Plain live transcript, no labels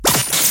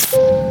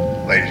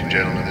Ladies and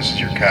gentlemen, this is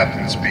your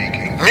captain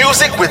speaking.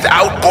 Music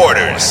without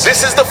borders.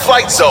 This is the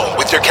Flight Zone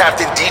with your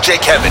captain, DJ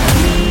Kevin.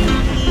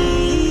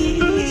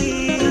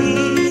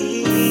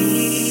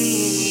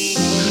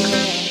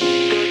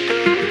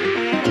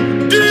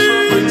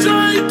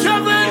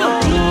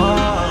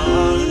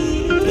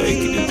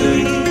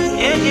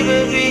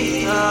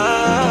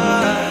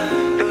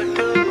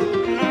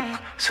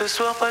 Ce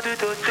soir pas de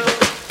dodo.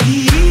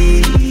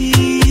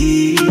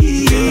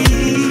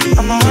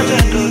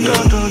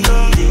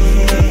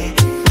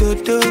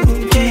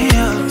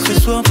 Ce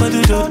soir pas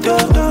de dodo.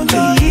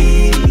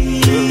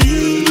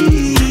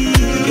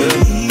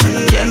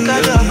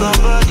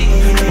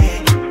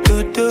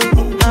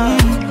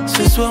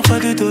 Ce soir pas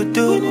de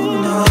dodo.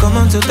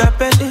 Comment tu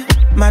t'appelles,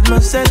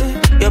 mademoiselle?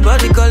 Your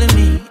body calling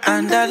me,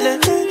 andale.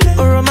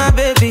 Oh my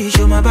baby,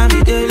 show my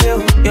baby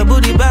daily. Your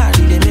booty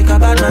body, they make a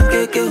bad man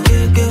kick.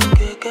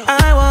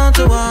 I want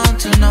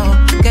to know.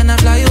 Can I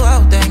fly you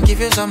out and give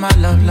you some of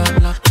love?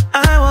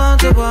 I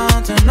want to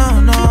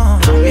know,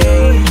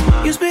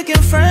 yeah. You speak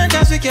in French,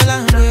 I speak your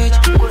language.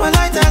 Well,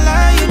 I tell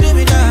lie, you do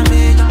me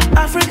damage.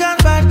 African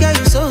bad girl,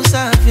 you so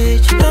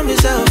savage. Don't be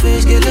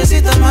selfish, girl, let's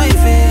sit on my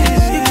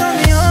face. You turn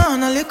me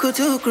on a little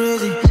too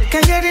crazy.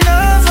 Can't get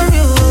enough from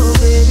you,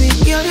 baby.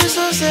 You're just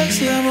so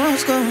sexy, I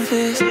must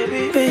confess.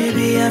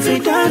 Baby, I feel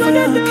die for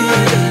you,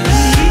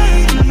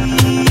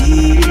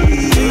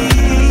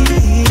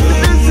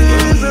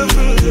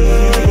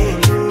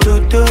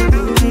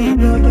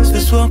 Ce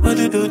soir pas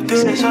de dodo.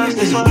 Ce soir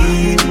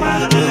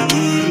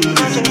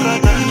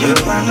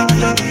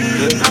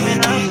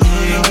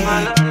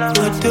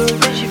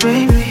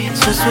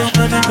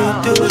pas de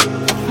dodo.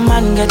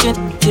 Man get it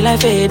till I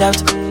fade out.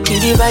 Till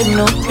the vibe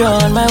no, you're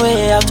on my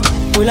way out.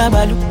 Hula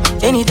balu,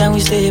 anytime we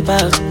step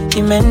out.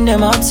 The men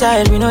them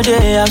outside, we know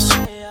they house.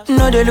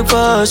 No they look for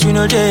us, we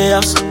know they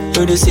house.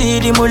 So they see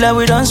the mula,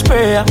 we don't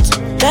spray out.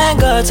 Thank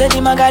God, said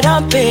the maga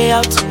don't pay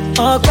out.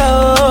 Okay,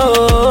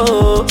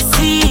 oh,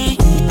 see,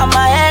 I'm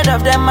ahead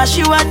of them, I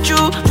shoot at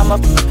you. I'm a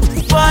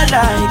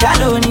baller,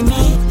 got only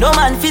me. No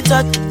man fit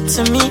up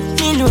to me,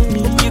 me look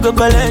me, you go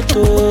collect,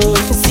 oh.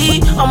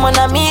 See, I'm on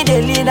a me,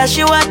 they lead, I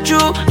shoot at you.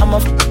 I'm a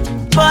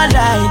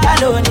baller,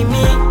 got only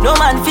me. No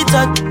man fit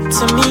up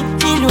to me,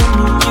 me look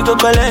me, you go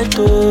collect,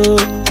 oh.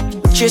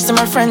 Chasing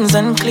my friends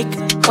and click.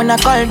 When I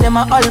call them,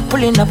 I all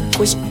pulling up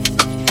quick.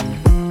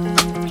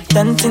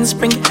 Then things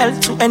bring hell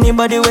to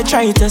anybody who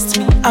try to test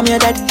me. I'm your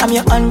dad, I'm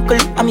your uncle,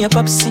 I'm your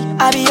popsy.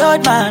 I be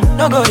old man,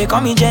 no go, they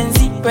call me Gen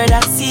Z.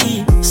 Brother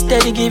C,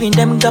 steady giving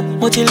them gap,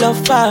 multi love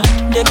far.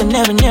 They can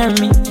never near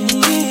me.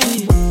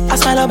 I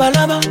smile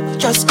lover,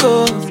 just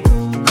go.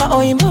 My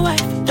own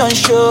wife, don't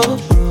show.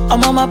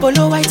 I'm on my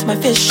polo white, my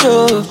face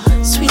show.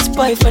 Sweet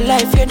boy for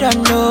life, you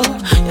don't know.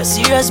 You're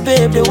serious,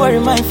 babe, they worry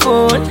my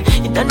phone.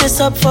 You done this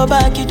up for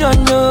back, you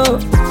don't know.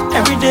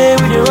 Every day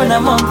we dey run,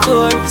 I'm on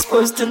call.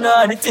 Supposed to know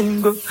how the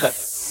thing go.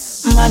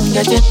 Man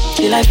get it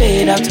till I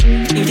fade out.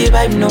 If the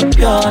vibe no,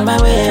 you're on my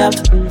way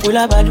out.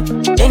 Hula balu,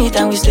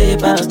 anytime we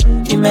step out.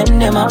 The men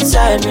them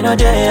outside, we know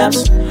they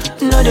house.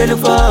 No they look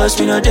for us,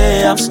 we know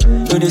they house.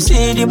 So they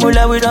see the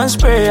mula, we don't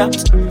spray out.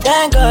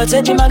 Thank God,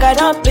 said the maga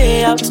don't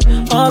pay out.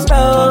 Oh,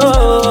 bro.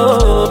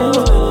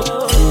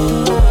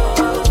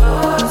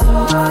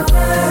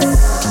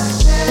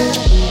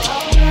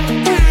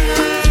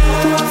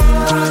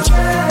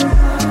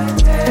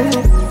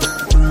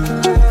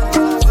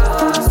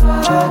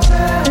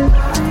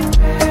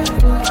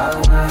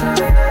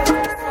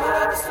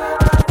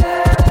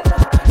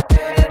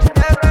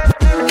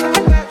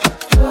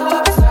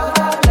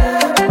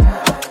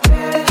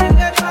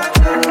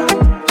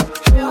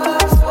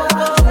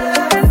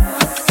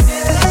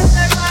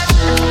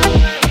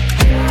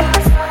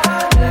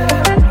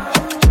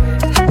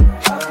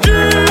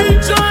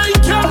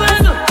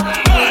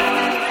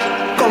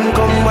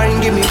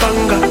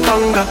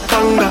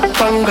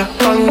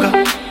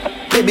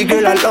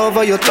 I love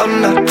how you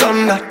thunder.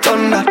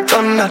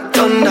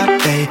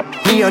 Hey,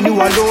 me and you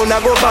alone, I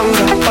go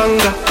banga.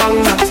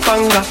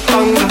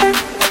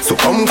 So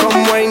come,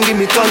 wine, give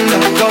me thunder.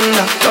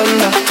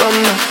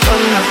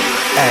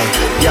 Hey,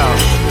 yo,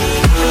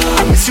 I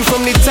miss you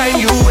from the time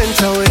you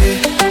went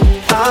away.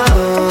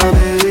 Ah,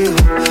 baby,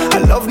 I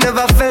love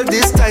never felt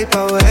this type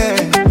of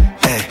way.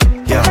 Hey,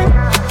 yo,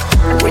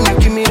 when you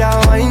give me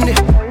that wine,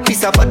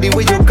 piece about the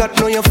way you got,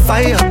 know your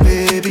fire,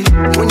 baby.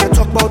 When you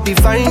talk about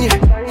divine,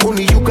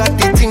 only you got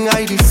the thing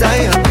I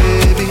desire,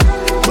 baby.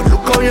 But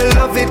look how you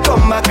love it,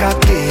 come back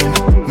again.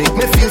 Make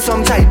me feel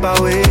some type of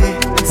way.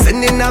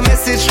 Sending a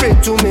message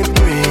straight to me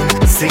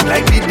brain. Sing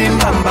like we did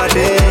Mamba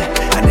there.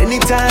 And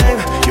anytime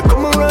you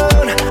come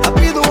around, I'll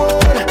be the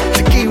one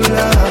to give you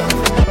love.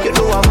 You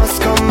know I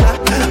must come back.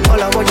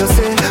 All I want you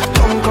say,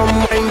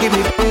 come, wine, give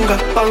me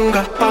banga.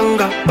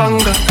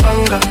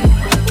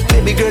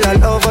 Baby girl, I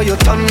love how you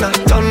thunder.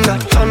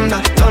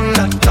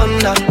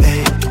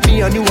 Hey,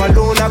 me and you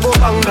alone, I go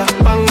banga.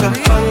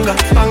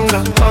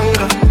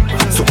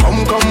 So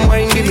come,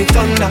 wine, give me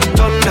thunder.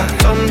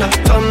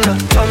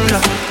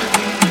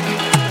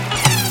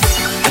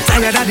 I'm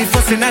tired of the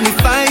fussing and the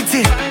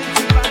fighting.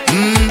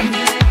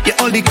 You're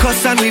all the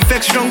cuss and we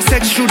vex, drunk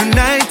sex through the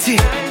night.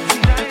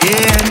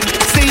 Yeah,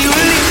 say you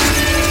leave.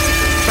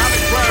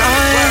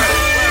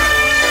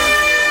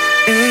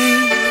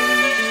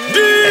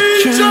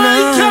 DJ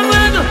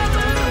Kevin.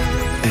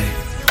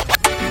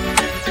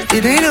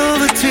 It ain't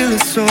over till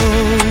it's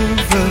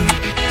over,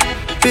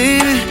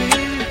 baby.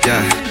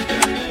 Yeah,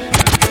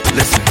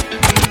 listen.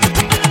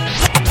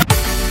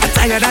 I'm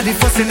tired of the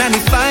fussing and the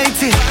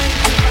fighting.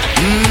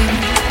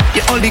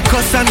 Yeah, all the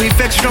cuss and we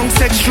vex, drunk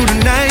sex through the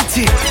night.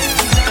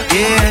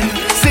 Yeah,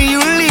 say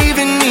you're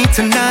leaving me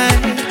tonight,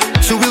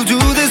 so we'll do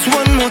this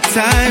one more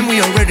time.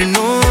 We already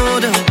know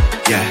that.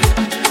 Yeah,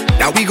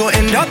 now we gon'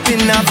 end up in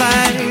our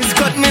vibes.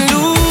 Cut me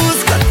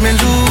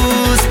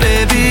loose,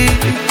 baby.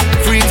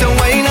 Free to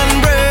wine and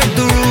break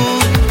the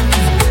rules.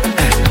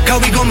 Cause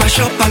we gon' mash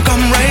up and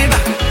come right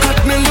back. Cut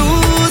me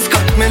loose,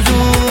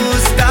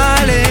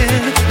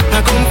 darling. I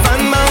gon'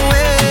 find my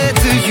way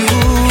to you.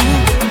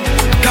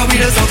 Cause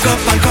we just hook up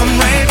and come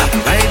right back.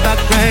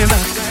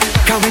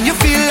 Cause when you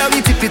feel like we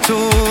tip it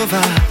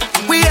over,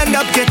 we end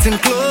up getting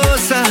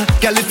closer.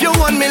 Girl, if you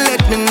want me,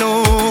 let me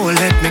know.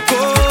 Let me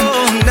go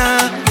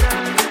now.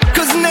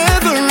 Cause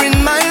never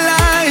in my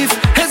life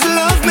has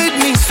love made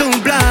me so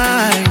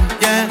blind.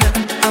 Yeah,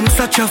 I'm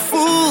such a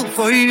fool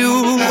for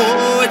you.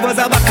 Oh, it was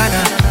a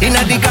bacana in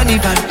a the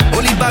carnival.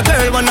 Only bad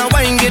girl wanna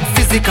wine, get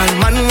physical.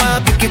 Man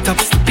wanna pick it up,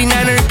 spin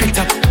and repeat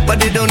up. But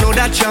they don't know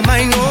that you're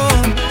mine,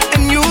 oh.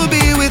 And you'll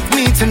be with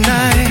me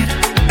tonight,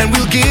 and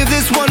we'll give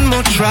this one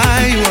more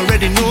try. You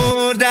already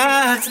know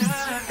that.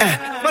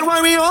 But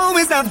why we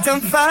always have to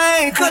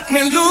fight? Cut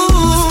me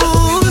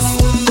loose,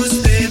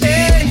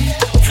 baby.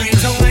 Free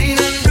to wine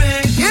and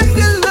break. If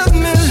you love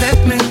me, let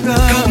me go.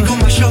 Come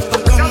mash up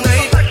and come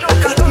right.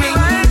 Cut me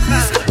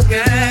loose,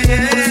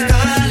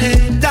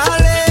 yeah.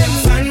 Darling,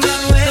 find my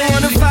way. Don't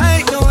wanna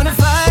fight no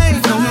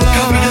more.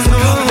 Come right.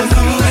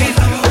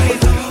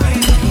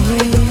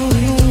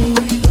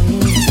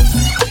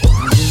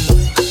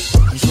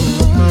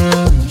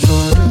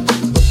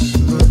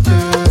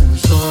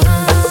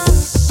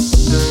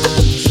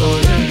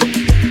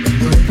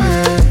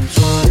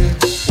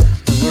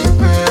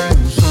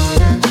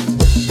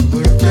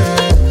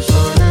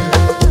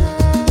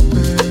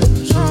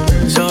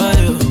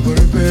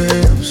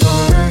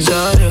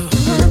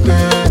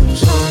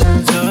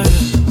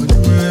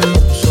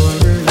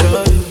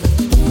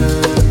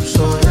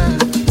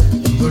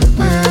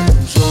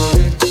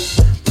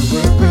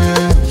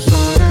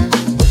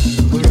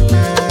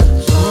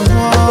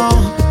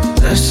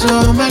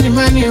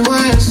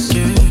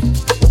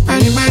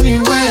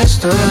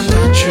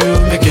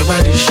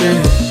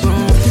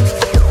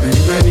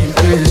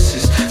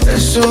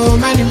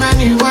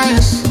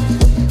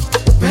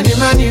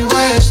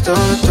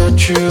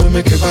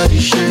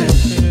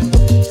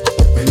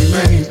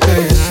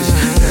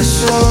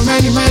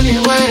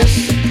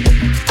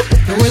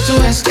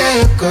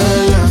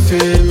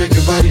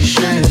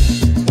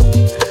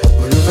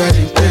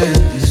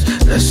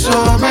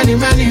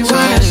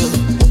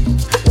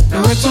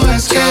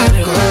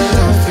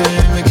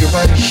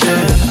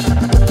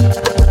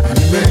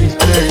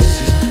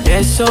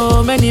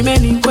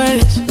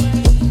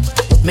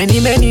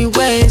 Many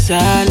ways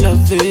I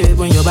love it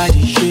when your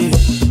body shake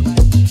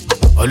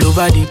all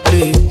over the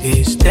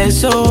place. There's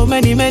so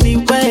many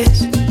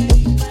ways.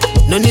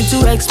 No need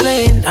to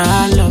explain.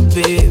 I love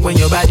it when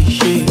your body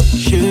shake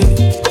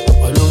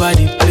all over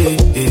the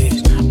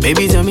place.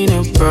 Baby, tell me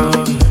no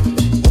problem.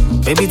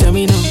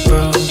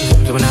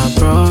 When I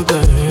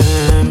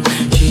problem,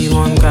 she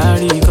won't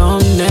carry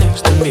come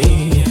next to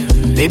me.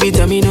 Baby,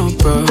 tell me no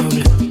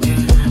problem.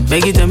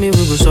 Make it tell me we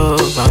go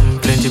solve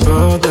plenty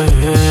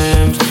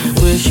problems.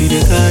 Where she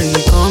dey carry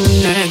come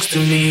next to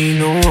me,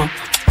 no one.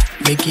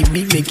 Make it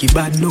big, make it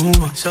bad, no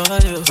one.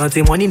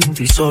 Nothing money no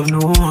be solve, no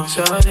one.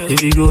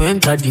 If you go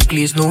enter the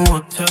place, no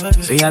one.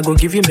 Say I go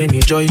give you many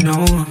joy, no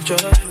one.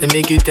 They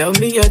make you tell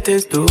me your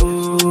taste,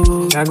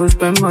 oh. I go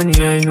spend money,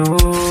 I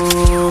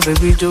know.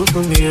 Baby, do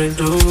for me, I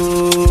do.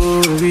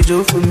 Baby,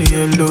 do for me,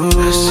 I love.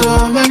 There's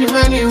so many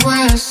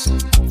ways.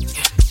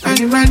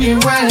 Many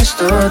ways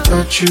to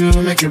touch you,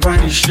 make your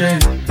body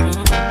shake.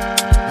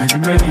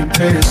 Many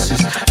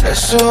places. There's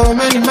so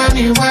many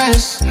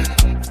ways.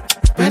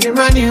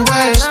 Many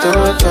ways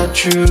to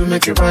touch you,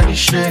 make your body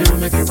shake.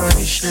 Make your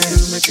body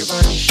shake. Make your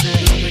body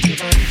shake. Make your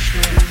body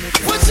shake.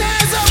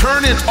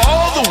 Turn it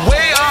all the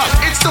way up.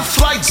 It's the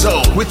Flight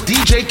Zone with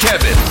DJ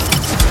Kevin.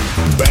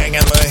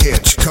 Banging the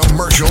hits,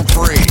 commercial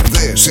free.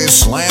 This is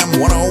Slam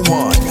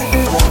 101.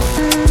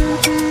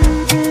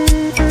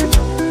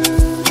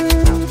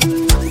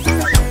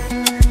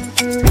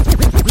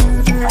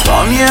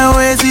 Come here,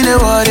 wait till the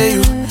water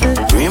you.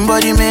 Green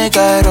body make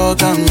I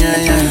rock,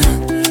 yeah.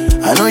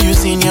 I know you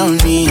seen your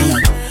me.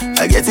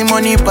 I get the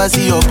money pass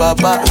your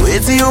papa.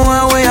 Wait till you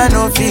want way I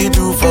know feel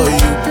do for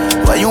you.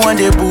 Why you want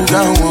the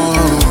boogan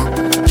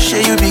one?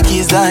 Share you be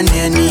kiss than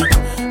any.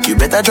 You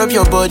better drop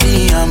your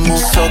body and move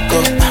suck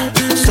up.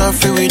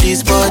 Suffer with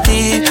this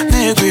body.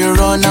 Make we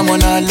run, I'm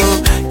on a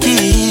low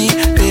key.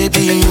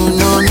 Baby, you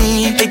know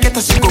me. They get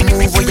us to go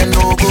move where you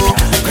no go.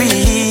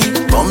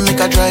 Breathe. Come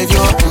make a drive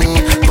your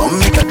come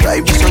make a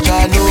drive this your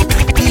jalo.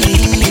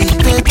 Please,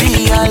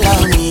 baby,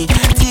 allow me.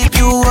 Tip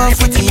you off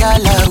with the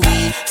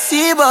alawi.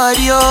 See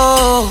body,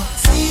 oh.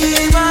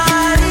 See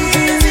body,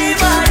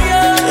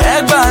 oh.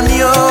 Egg bami,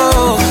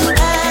 oh.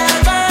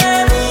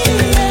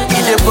 He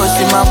dey bust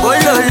in my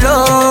bololo.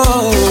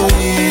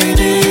 He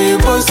dey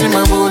bust in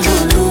my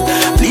bololo.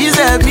 Please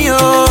help me,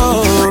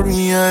 oh.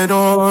 Me, I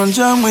don't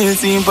jam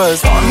with him, but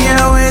some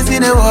here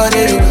waiting the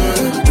water.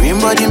 Green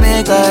body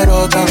make I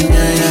rock,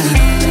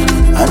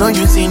 yeah. I know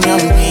you seen your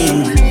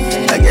me.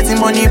 I getting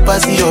money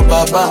past your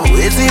papa.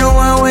 Waiting you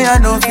one way I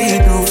don't feel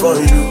do for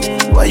you.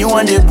 Why you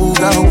want the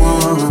booga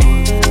one?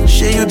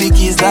 Share you be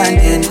kiss and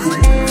then.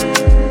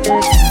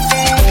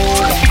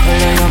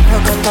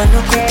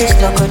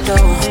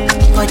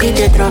 Body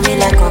they throw me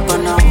like a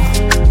bono.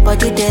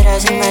 Body they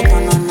rising my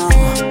no.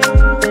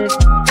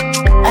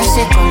 I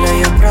say color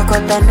your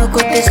crocodile, no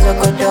good this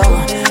locodo.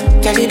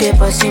 Kelly they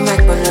bossy my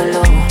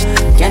pololo.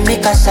 Can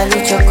make a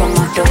salute your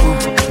commando.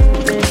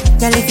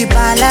 Girl, if you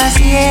balance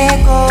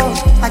Diego,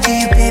 I give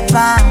you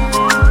paper.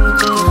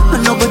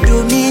 No go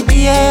do me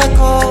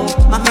Diego,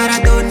 my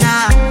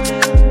Maradona.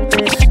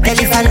 Girl,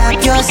 if I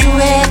like your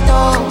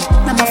sueto,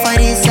 I'm a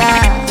farisa.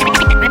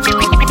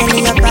 Girl,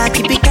 your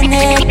body be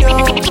canedo,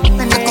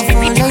 and I can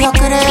follow your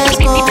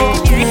cresco.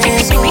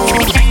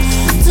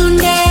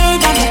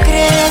 Today, I'm a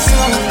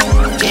cresco.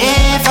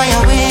 Pay for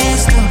your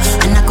waist,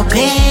 and I can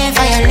pay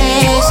for your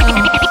lace.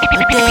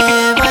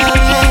 Pay for your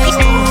waist.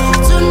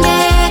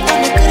 Today,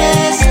 I'm a cresco.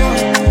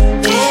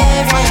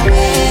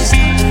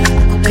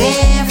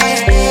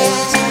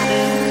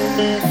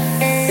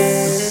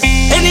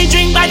 Any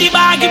drink by the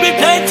bar, give me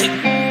plenty.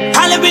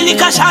 Hallelujah,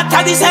 cash out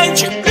at the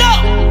century.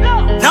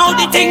 Now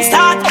the thing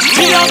start.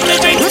 Fill up the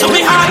drinks to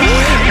me hard.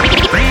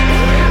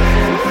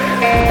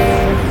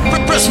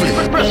 Press me.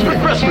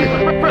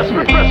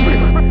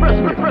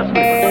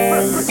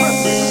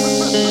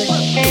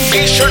 Be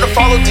sure to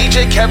follow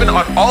DJ Kevin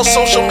on all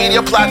social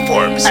media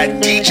platforms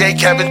at DJ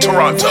Kevin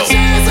Toronto.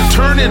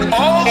 Turn it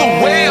all the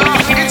way up.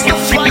 It's the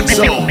Flight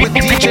Zone with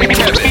DJ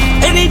Kevin.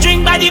 Any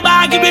drink by the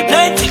bar, give me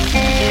plenty.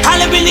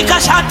 Hallelujah,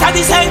 cash out at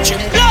the century.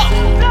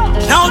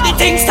 Now the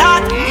thing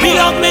start. Fill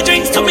up me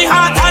drinks to me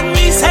heart and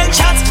me send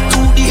shots to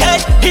the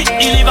head, hit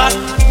the liver.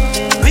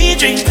 We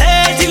drink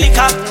plenty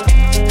liquor.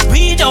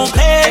 We don't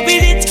play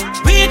with it.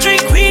 We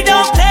drink, we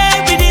don't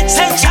play with it.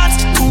 Send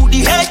shots to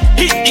the head,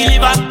 hit the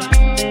liver.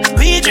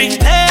 We drink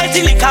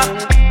plenty liquor.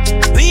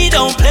 We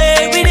don't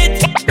play with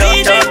it.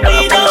 We drink,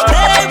 we don't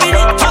play with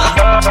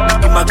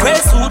it. In my grey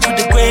suit with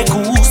the grey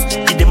goose.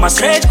 In my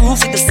strange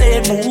groove with the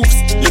same moves.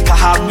 Liquor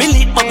have me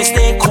lit but me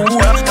stay cool.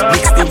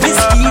 Mix the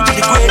whiskey with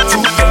the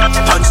grapefruit.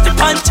 Punch the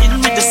punch in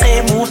with the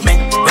same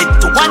movement.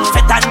 Went to one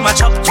fet and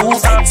match up two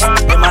fets.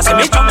 Them a say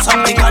me drunk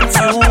something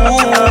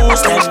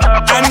confused them.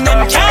 And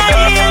them can't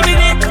deal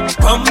with it.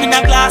 Rum in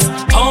a glass.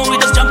 How we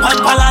just jump and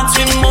balance.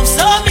 We move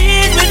so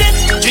mean with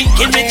it.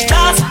 Drinking with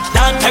glass.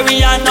 Down Perry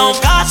and no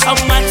gas.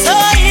 Some man so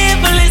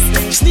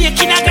evilist.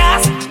 Snake in a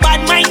glass.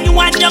 Bad mind you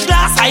and your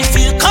glass. I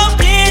feel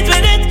complete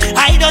with it.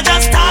 I don't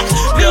just talk.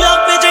 We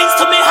love me drinks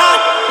to me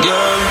heart.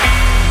 Girl,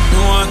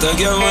 you want a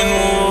girl when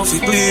move,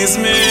 you please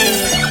me.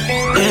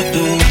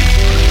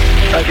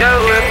 A girl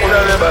when could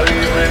I never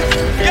leave me.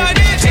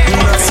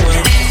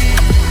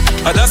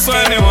 That's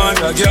why me want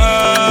a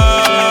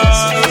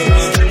girl.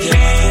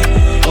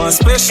 One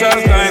special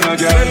kind of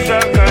girl.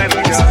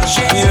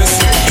 Yes.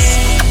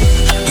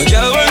 A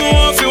girl when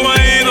move, you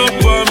wind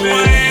up on me.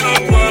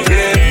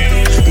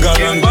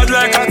 Girl, I'm bad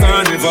like a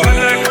carnival.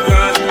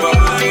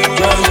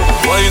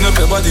 Wind up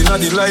your body, not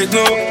the light,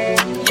 no.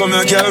 Come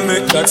here, girl,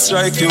 make that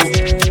strike you.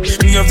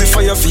 Me have the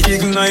fire for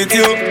ignite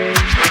you.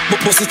 But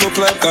bust it up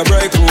like a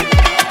bright rope.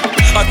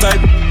 A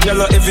type,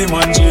 yellow every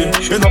man dream.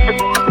 You know,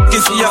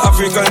 if you're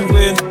African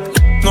queen,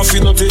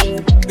 nothing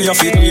nothing, you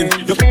feel clean.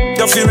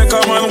 You feel make a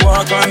man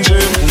walk and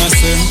dream. And I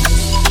say,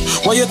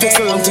 why you take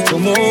so long to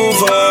come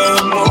over?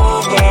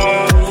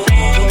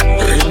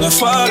 Rain or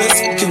fall, it's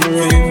fucking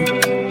rain.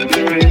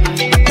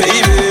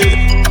 Baby,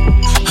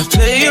 I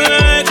play you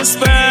like a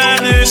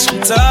Spanish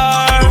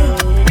guitar.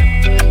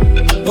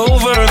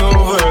 Over and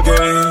over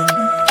again.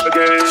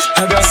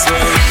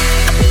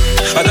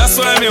 And that's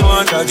why me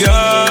want a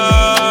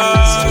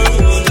girl.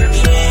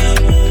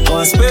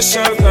 One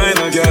special kind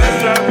of girl.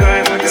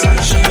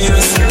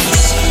 Yes.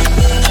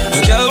 A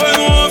girl when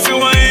move you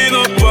wind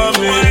up on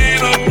me.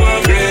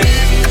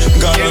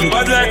 Girl I'm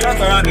bad like a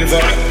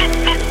carnival.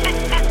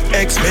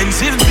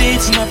 Expensive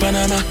beats in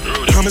Panama.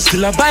 I'm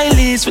still a buy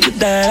lease with the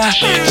data.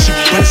 She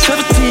was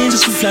 17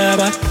 just to fly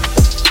back.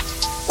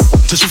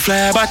 Just to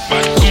fly back.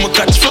 I'm a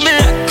catch for me,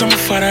 I'm a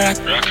father rack.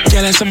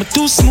 Girl, I say I'm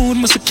too smooth,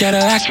 must a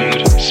Cadillac.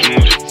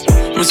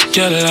 Must a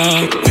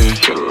Cadillac, yeah.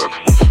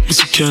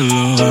 Must a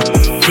Cadillac.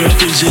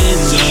 Purple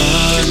jeans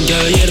on,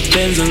 girl, yeah, the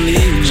Benz and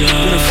leaves on.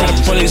 When the fuck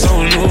police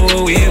don't know what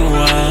we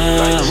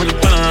want. When the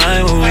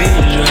pan, what we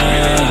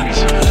drive.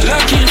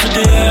 Lucky for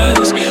the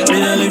ass, me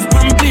I live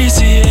from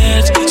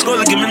PCS.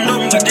 Scholar give me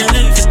number, they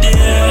live for the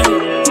air.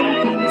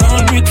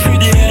 Don't break for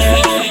the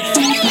air.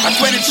 At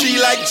 23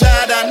 like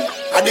Jordan,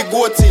 at the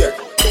goat here.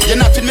 You're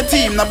not in my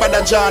team, no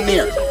bother John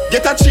here.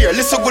 Get a cheer,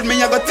 listen good,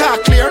 me I go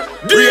talk clear.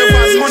 Brave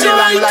as money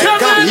long like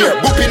gone here.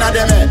 Boop inna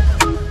them head.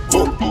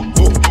 Boop, boop,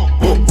 boop,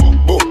 boop,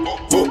 boop,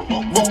 boop,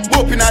 boop,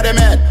 boop inna them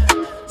head.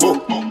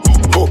 Boop, boop,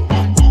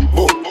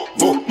 boop,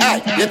 boop.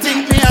 Aye, you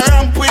think me a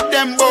ramp with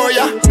them boy?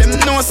 Yeah? Them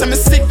know some me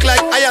sick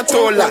like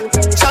Ayatollah.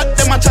 Chat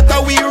them a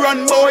chatter we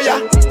run boy. Yeah?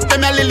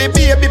 Them a lily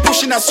baby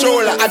pushing a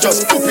stroller. I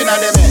just boop inna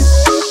them head.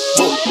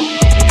 Boop,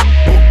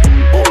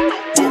 boop,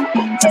 boop,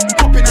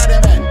 boop inna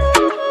them head.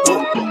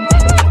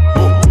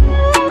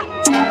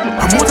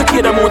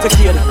 I'm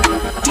motorcade.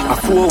 A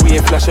 4-way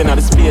flashing out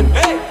the Spain.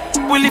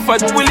 Willie for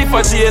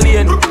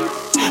alien.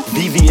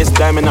 VVS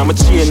diamond on my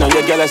chain. And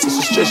your girl I see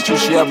she stressed too,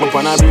 she have up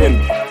on her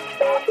brain.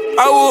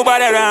 Oh, by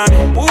the run.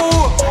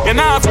 Ooh, you're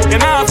not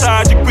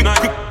charging quick.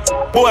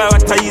 Boy,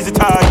 what a easy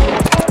target.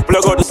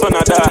 Plug out the sun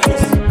of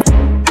darkness.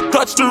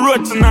 Touch the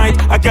road tonight.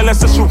 A girl I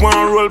say she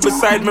wanna roll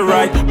beside me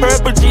right.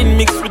 Purple jean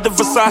mixed with the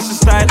Versace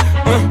style.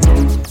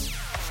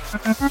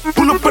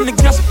 Pull up on the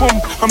gas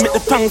pump. I make the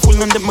tank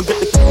full and then I get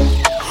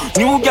the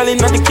new gal in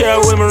the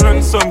car when me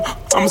ransom.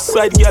 I'm a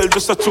side gal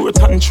just a throw a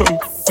tantrum.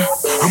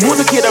 I'm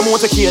motorcade.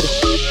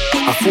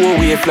 A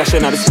 4-way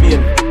flashing out the Spain.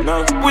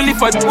 Willie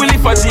for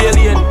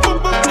alien.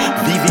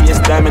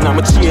 VVS diamond on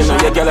my chain.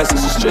 And your gal I see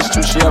she stressed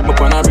too, she have up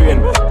on her brain.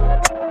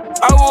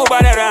 Oh, by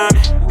the run.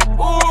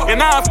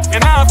 Enough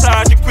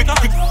charge quick.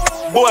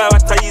 Boy,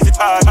 what a easy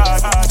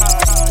target.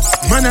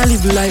 Man, I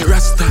live like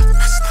Rasta.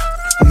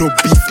 No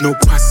beef, no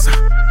pasta.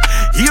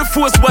 Air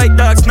Force white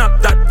dogs,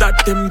 snap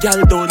that them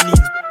gal don't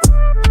need.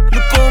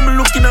 Look how me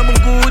looking at my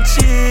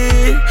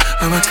Gucci.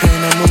 I'm a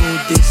kind of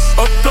mood this.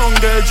 Uptown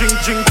girl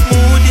drink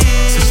moody.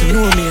 So she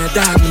know me a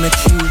dog, me a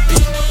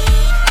Cupid.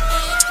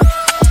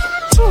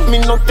 Me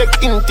no take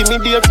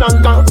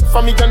intimidation.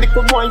 For me can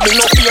little boy, me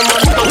no fear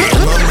man. The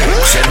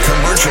mix and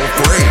commercial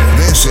free.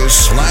 This is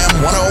Slam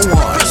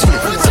 101.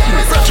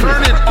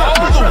 Turn it all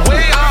the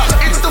way up.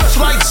 It's the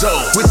Flight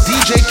Zone with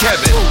DJ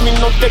Kevin. Me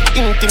no take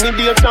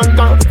intimidation.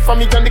 For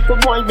me can little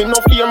boy, me no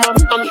fear man.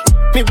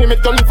 Me will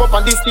make you live up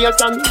on this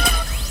station.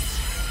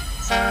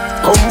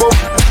 Come up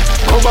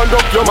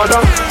your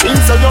mother.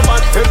 Inside your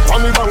bad head for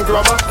me bank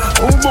robber.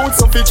 Who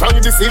boots up each eye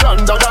this is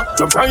under.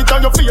 You bright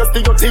on your face, do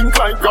you think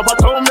like grabber?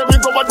 Tell me we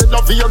go a dead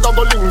of fear,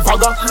 double link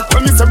fagger.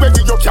 When me say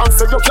ready, you can't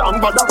say you can't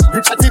bother.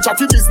 The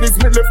chatty business,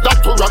 me left that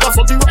to rather.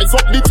 So the rise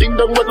up the thing,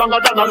 them way longer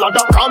than a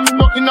ladder. Come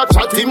not in a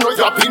chatting, no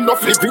yapping, no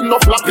flipping, no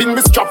flapping.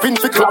 Me strapping,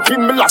 fi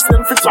clapping, me last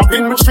them fi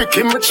trapping. Me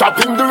tricking, me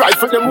chopping. The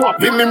rifle them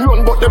whopping, him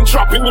run but them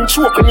trapping. Him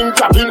choking, him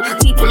clapping.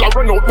 People are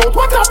run out,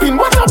 what happened?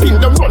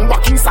 Them run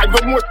back inside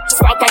when more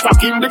start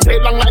attacking. They play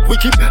long like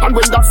wicked. And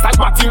when that start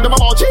batting, them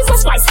about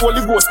Jesus Christ,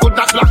 Holy Ghost could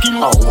not lock him.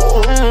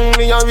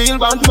 Me a real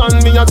bad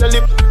man, me a tell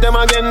them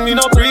again, me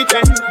no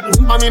pretend.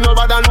 And me no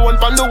bad alone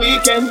on the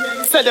weekend.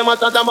 Say them a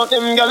talk about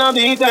them gonna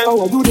beat them.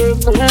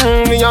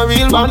 Me a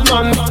real bad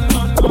man.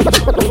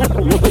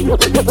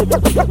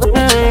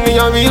 Me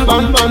a real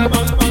bad man.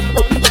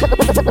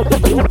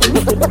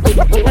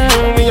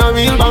 Me a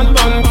real bad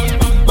man.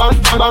 Bad.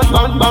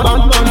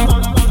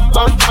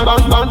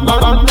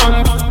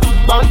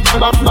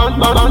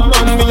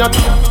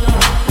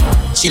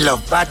 She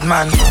love bad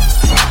man.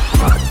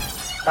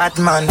 Bad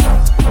man.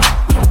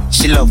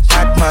 She love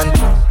bad man.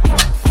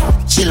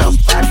 She love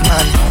bad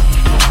man.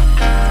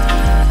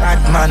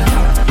 Bad man.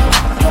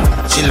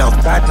 She love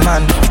bad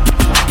man.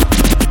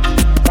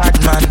 Bad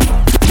man.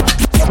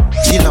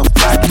 She love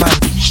bad man.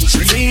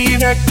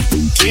 V-neck,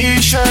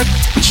 t-shirt,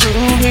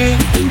 truly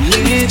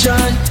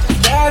religion.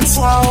 That's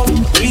how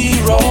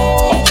we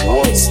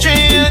roll.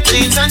 Straight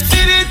jeans and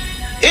fitted.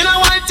 In a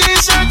white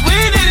t-shirt, we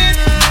did it.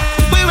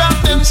 We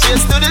rock them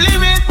shades to the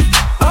limit.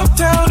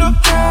 Uptown.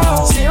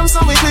 Same so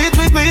we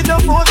beat the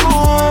more.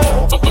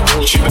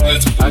 She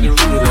belt and the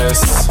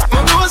realest.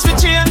 My nose we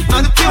chain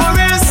and the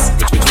purest.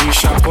 Between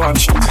shop and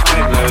shit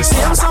timeless.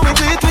 Same so we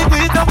beat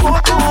the more.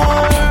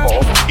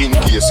 In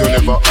case you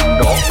never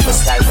know. The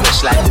style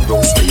fresh like the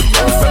rose.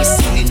 From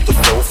ceiling to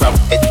floor, from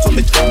head to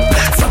my toe.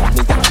 From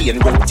me the key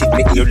and road, take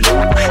me ear low.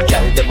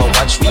 Girl, them a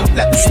watch me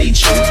like the stage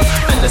show.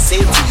 And the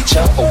same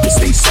teacher, oh, the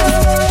stay so.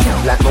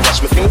 Like me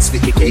wash my face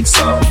with the cake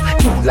song.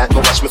 Like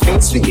me wash my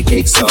face with the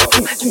cake song.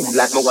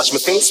 Like me wash my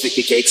face with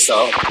the cake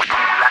song. Like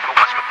me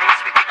wash my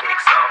face with the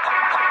cake song.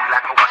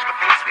 Like me wash my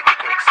face with the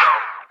cake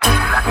song.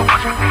 Like me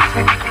wash my face with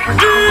the cake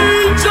song.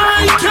 DJ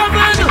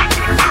Kevin.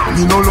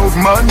 Me no love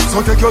man,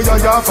 so take your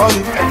yaya for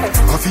me.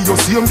 I feel your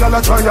same girl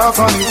a try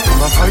for me.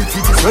 My fight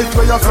kick is sweat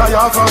where you fly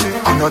for me.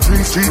 And I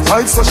drink street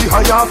vibes so she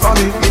higher for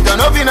me. Me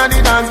turn up inna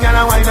the dance, girl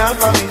a wine up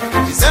for me.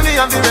 She say me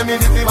have the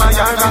remedy for my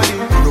yard for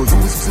me. Me no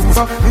use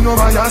Susa, me no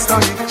buy a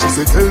stanny. She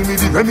say tell me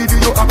the remedy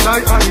you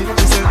apply on it.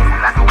 She say,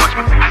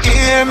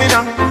 hear me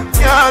now,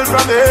 y'all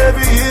from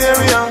every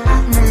area.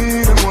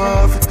 Me them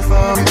want to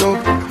farm it up.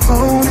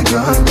 Only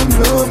God them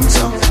love me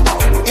so.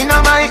 Inna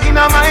my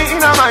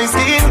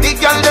skin, the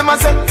girl them a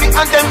set me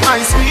and them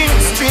ice cream.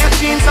 Straight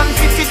jeans and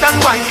fit and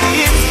white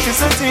heels. She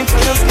said take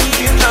for your skin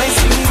feel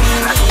nicely.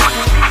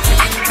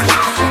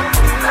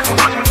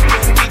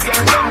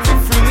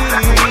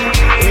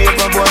 If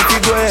a boy fi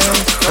go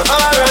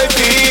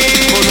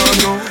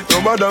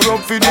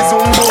up for the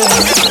zoom boom.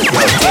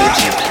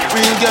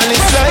 Real girl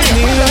is like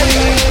me.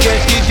 Get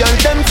the girl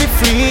them for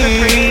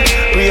free.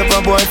 Rave a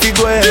boy fi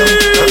go hell.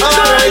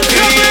 Alright,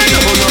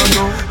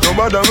 no.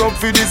 Nobody up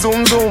for the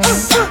zoom zoom.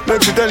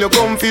 Make me tell you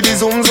come for the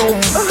zoom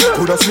zoom.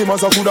 Coulda slim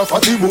as a coulda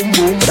fatty boom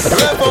boom.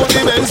 Rap out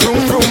the Benz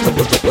room room.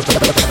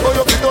 Oh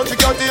you fi touch the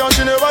catty and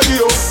she never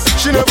give up.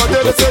 She never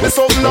tell you say the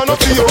something and not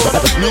for you.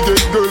 Me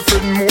get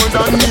girlfriend more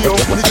than me up.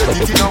 Me get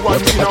it in a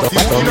one, in a few,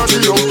 in a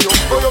trio.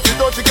 Oh you fi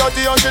touch the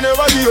catty and she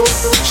never give up.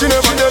 She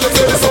never tell you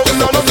say the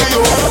something and not for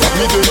you.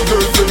 Me get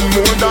girlfriend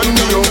more than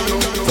me up.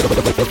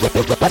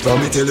 Let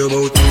me tell you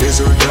about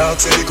desert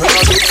dogs and the crowd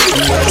of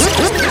fingers.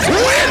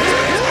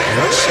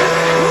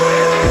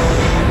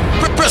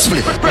 Press me.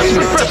 Let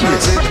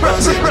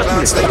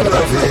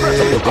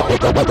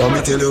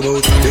me tell you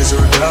about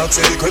desert dogs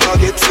and the crowd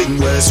get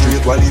fingers.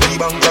 Straight while the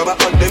bang grabber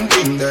and them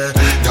thing there.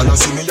 Y'all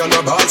see me on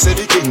the ball, say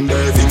the king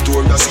there.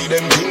 Victoria see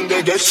them king,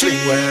 they get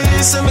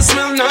fingers. Some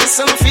smell nice,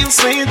 some feel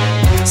sweet.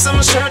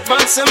 Some shirt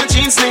pants, some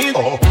jeans neat.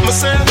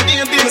 Myself,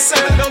 baby,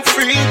 myself, I'm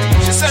free.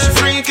 She said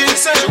freaky,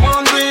 said she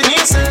want to eat,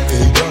 he said.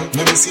 Hey girl,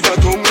 let me see that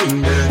tongue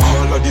in there.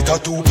 All of the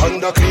tattoo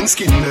panda clean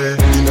skin there.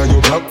 Inna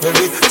your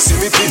blackberry, see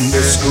me pin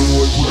there.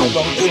 Slow good and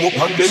long come up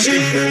and them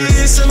in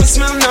there. Some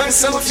smell nice,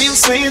 some feel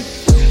sweet.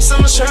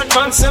 Some shirt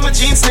pants, some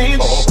jeans neat.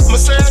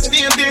 Myself,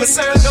 baby,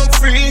 myself, I'm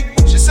free.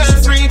 She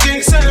said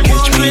freaky, said she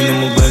want to eat.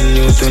 I'm a brand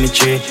new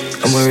 23.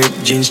 I'm a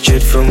ripped jeans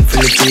straight from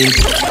Philippines.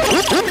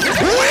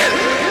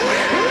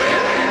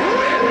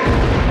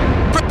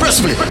 Press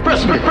me.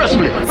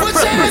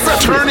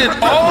 Turn it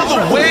all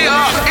the way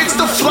up. It's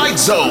the Flight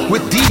Zone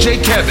with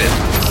DJ Kevin.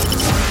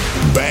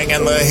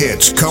 Banging the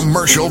hits,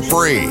 commercial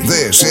free.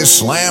 This is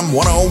Slam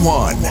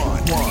 101.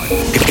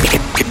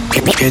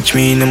 Catch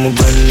me in a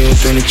brand new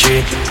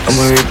 23. I'm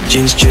a ripped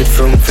jeans straight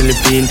from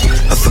Philippines.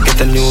 I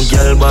forget a new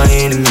girl by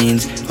any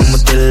means. I'ma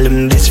tell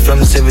them this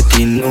from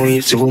 17. No,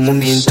 you see what I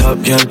mean. Top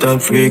jam,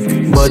 top freak.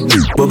 Body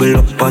bubble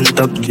up on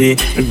top G.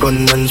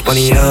 Gunman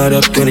spanny hard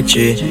up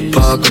 23.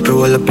 Park up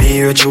roll up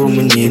here at your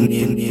woman in.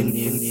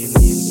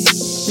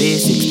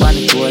 Basic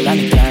panic tool and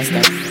it can't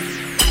stop.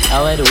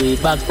 I wear the way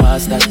back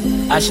past that.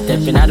 As she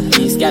stepping out the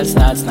place, girl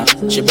starts now.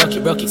 She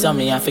broke it, so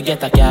me I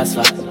forget I cast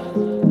for.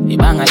 The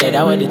banger dead,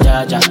 I wear the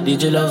charger.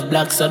 DJ love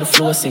black, so the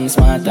flow seems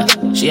smarter.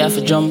 She have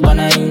to jump on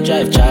her in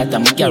drive charter.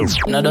 My girl,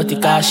 no dirty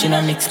car, she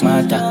no mix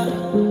smarter.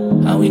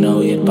 And we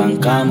know it pan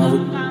karma.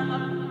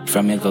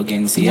 From me go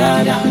against the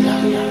other.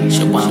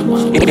 She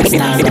want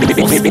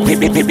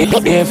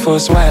Air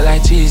Force white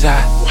like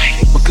teaser.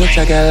 My clutch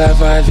I got love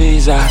for a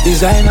visa.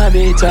 Designer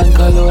beats and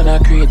cologne I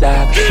create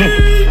that.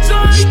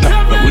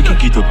 Stop, but we can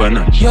keep up on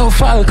that. Yo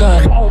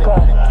Falcon.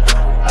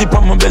 Tip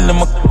on my belly,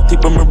 my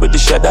tip on my body,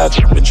 shut up,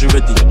 when you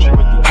ready.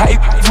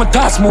 Hype, my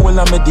task more when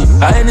I'm ready.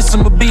 I ain't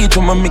some beat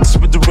when I mix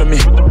with the Remy.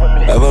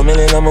 Have a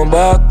million on my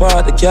back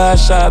part, the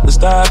cash shop, the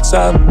stocks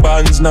and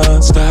bonds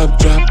non-stop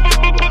drop.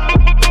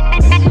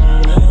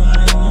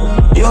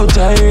 Yo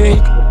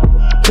Tyreek,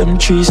 them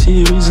 3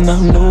 series and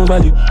I'm no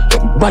value.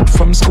 Bad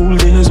from school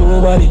days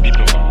over.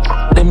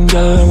 Them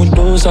girl with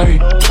no sorry.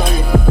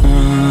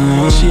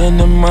 She and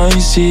them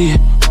icy.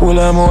 All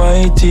of my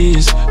white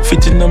tees,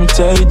 fitting them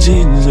tight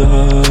jeans.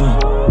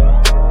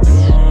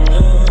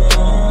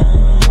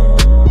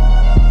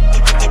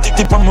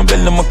 Tip on my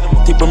belly, my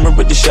tip on my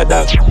body, shut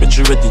up, when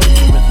you ready.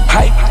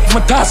 Hype,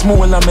 my task more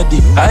when I'm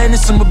ready. I ain't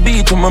some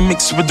beat when I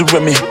mix with the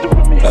Remy.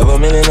 Have a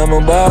million on my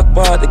back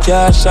part, the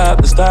cash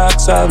shop, the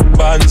stocks and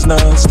bonds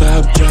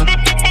non-stop drop.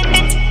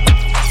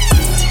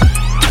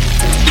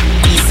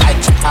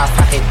 Eastside half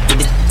ahead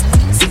with it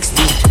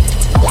 60,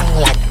 long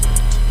like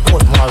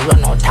put more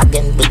run out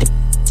again with the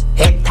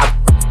head tap,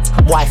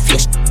 boy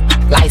fish,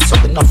 lights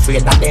up enough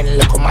afraid that then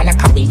look man a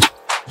carry.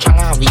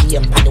 Changa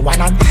VM and the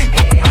one on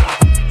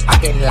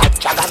again like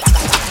chaga.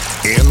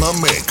 In the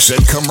mix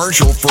and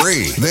commercial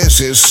free. This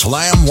is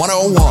Slam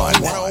 101.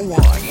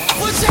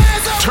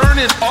 Turn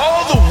it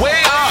all the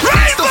way up.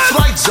 It's the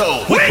Flight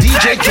Zone with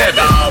DJ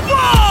Kevin.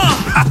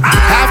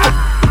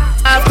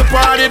 After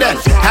party then,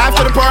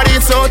 after the party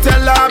it's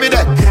hotel lobby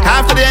then.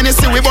 After the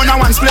NSC we burn a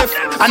one spliff.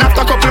 And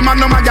after couple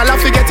magnum a gal I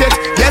forget it.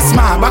 Yes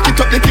ma, back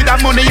it up the kid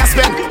have money you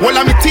spend. All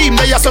of me team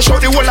they so show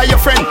the whole of your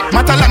friend.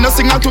 Matter like no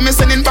signal to me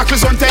sending back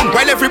on 10.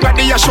 While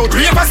everybody you show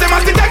 3 of us them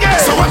at it again.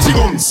 So watch the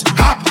guns,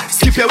 hop,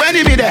 skip your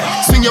enemy there.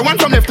 Swing your one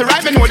from left to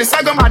right, me know the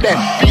saga mad then.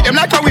 Beat them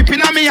like a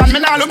whipping on me and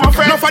me nah look my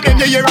friend. Enough of them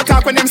you hear a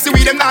talk when them see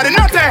we them not in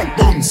nothing.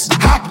 Booms,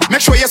 hop,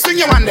 make sure you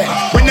swing your one there.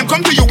 When them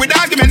come to you with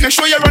argument, make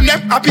sure you run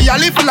them. Happy you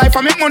live for life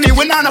and make money,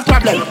 we not a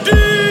problem.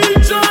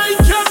 DJ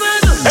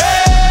Kevin.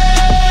 Hey,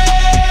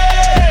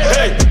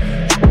 hey,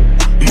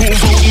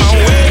 move out my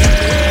way.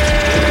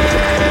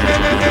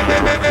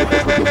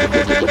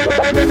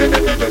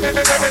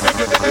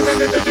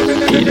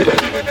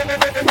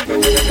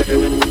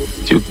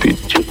 Stupid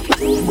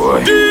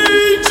boy.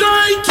 DJ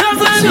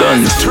Kevin.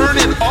 Done. Turn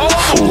it all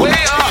the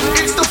way up.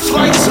 It's the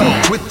Flight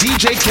Zone with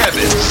DJ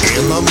Kevin.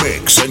 In the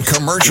mix and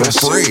commercial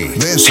free.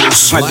 This is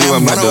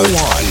Slam 101.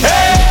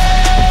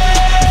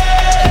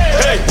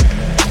 Hey,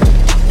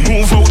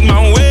 move out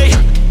my way.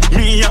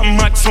 Me I'm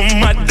mad from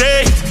my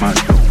day.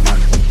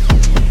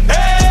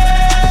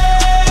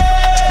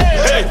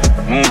 Hey,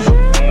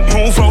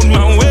 move out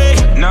my way.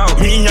 Now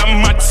me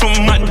I'm mad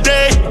from my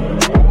day.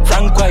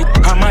 Frank White,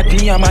 I'm at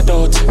me, I'm a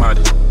dot.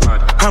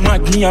 I'm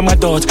at me, I'm a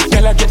dot.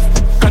 Girl I get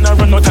can I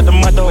run out of the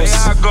mad house.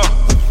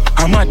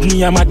 I'm at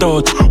me, I'm a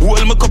dot.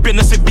 Hold my cup, you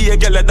know, see be a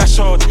girl at that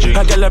short.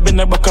 A girl been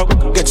a back up,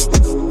 gets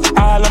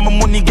all of my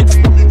money get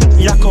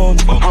yak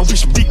out. I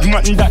wish big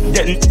man that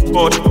getting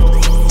bored.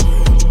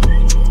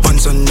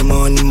 Once on the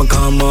morning, my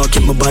car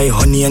market, my buy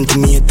honey and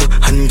tomato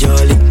and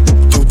jolly.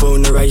 2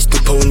 pound of rice, 2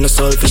 pound of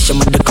saltfish.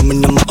 I'm at the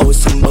coming in my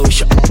house and bow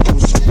shop.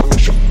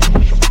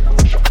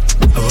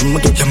 I'ma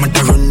get them at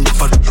the run the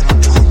fuck.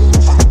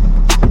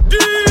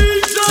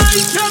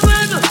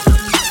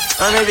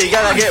 And every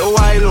girl I get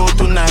wild out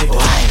tonight.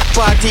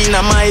 Party in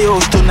my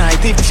house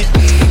tonight. If she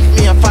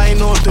me a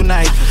find out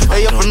tonight.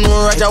 I up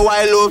know Roger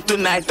wild out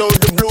tonight. Out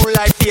the blue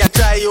light here,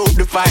 try out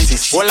the fight.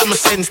 All I'ma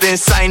sense then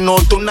sign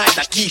out tonight.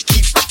 I keep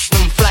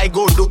them fly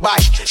go Dubai.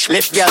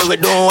 Left girl we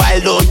don't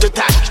wild out to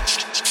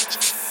touch.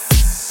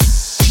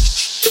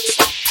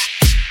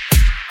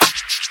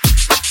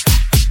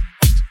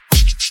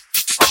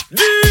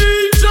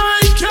 DJ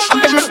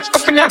Kevin.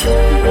 Up in here.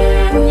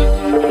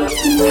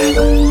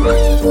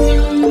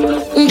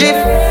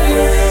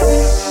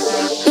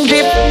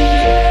 Drip.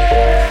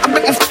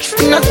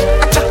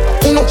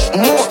 No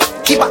more.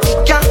 Keep up.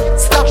 Can't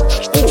stop.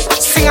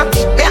 Singer.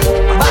 Yeah.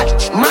 Bad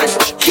man.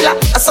 Killer.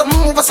 As I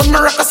move, as I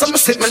rock, as I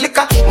sip my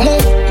liquor.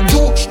 Move. Do.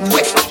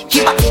 Wait.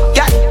 Keep up.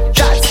 Yeah.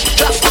 Jazz.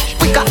 Drop.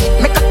 Quicker.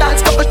 Make a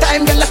dance couple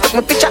times. Girl, I take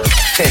my picture.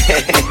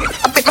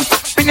 I pick my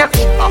finger.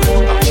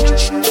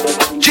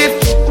 Drip.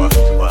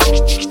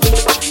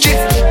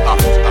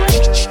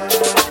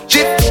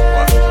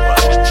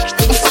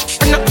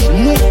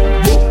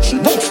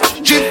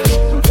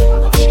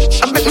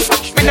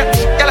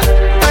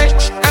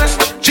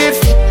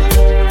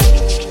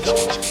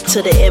 To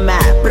the MI,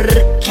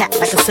 brr, cat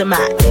like a semi.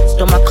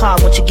 Stole my car,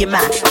 won't you get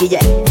mine? Yeah,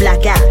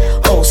 black eye,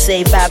 oh,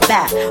 say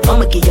bye-bye.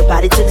 I'ma get your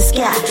body to the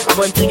sky,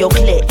 run through your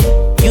clip.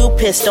 You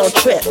pissed, don't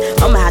trip,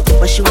 I'ma have to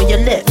bust you in your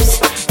lips.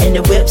 And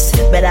the whips,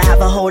 better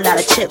have a whole lot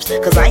of chips.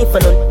 Cause I ain't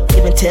for no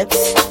giving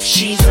tips.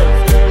 She's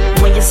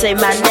when you say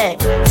my name,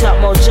 talk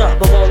more jump,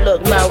 but won't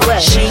look my way.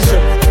 She's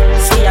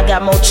see I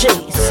got more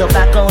cheese, so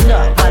back on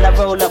up while I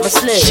roll up my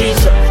sleeve.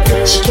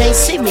 She can't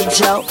see me,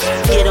 Joe.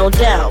 Get on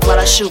down while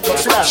I shoot my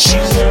flow.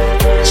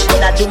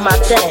 When I do my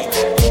thing.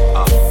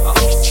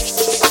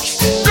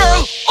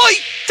 Girl, I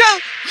tell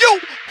you,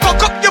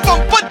 cock up your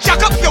bumper,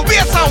 jack up your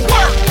waist and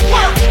work,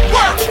 work,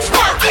 work,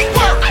 work,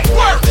 work,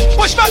 work.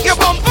 Push back your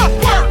bumper,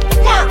 work,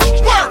 work,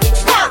 work,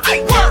 work,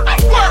 work,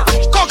 work.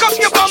 Cock up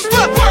your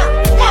bumper, work,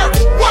 work,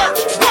 work,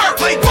 work,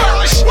 my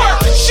work, work.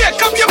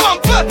 Shake up your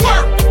bumper,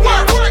 work,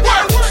 work, work,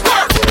 work,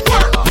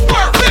 work,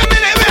 work. Wait a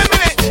minute,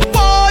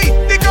 boy,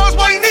 the girls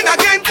whining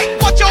again.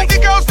 Watch out, the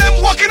girls them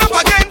walking up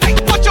again.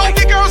 Watch out,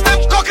 the girls them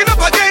cocking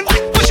up again.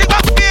 Push it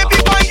up, baby,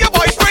 by your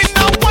boyfriend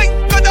now. Wine,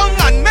 go down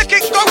and make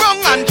it go wrong,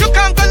 and you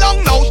can't go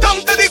long now.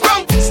 Down to the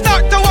ground,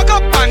 start to walk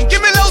up and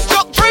give me a little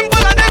drop,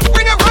 tremble and then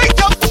bring it right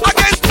up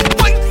again.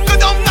 Wine, go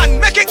down and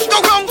make it go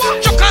wrong.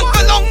 You can't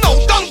go long now.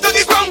 Down to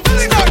the ground,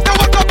 start to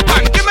walk up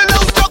and give me a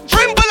little drop,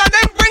 tremble and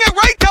then bring it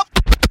right up.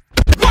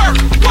 Work,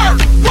 work,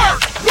 work,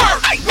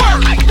 work,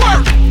 work,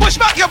 work. Push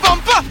back your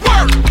bumper.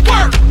 Work,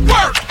 work,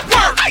 work,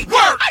 work,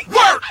 work,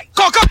 work.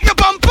 Cock up your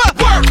bumper.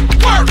 Work,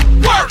 work,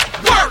 work,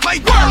 work, my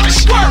work,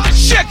 work.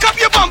 Shake up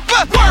your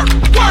bumper. Work,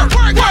 work,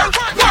 work,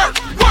 work,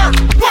 work,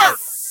 work.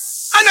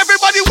 And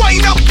everybody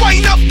wind up,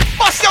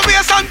 bust your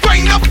waist and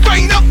grind up,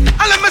 and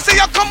let me see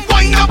you come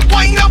wind up,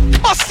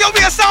 bust your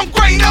waist and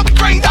grind up,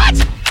 that.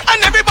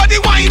 And everybody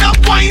wind up,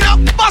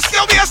 bust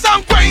your waist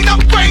and grind up,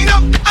 and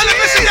let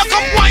me see you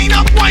come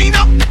wind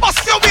up,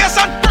 bust your waist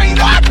and grind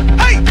up.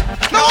 Hey,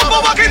 now I'm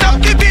walking up,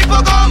 the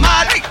people go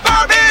mad.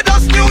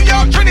 Barbados, New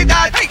York,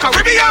 Trinidad,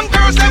 Caribbean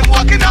girls them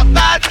walking up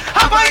bad.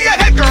 Have on your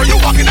head, girl, you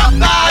walking up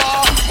bad.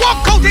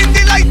 Walk out in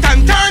the light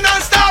and turn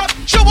and stop.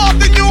 Show off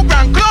the new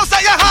brand clothes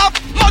that you have.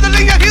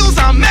 Modeling your heels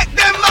and make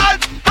them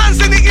mad. Hands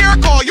in the ear,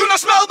 call you not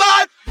smell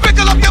bad.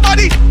 Wiggle up your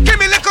body, give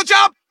me a little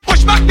job.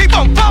 Push back the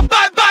bumper,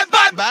 bad, bad,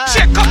 bad, bad.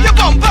 Shake up your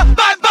bumper,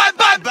 bad, bad,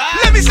 bad, bad.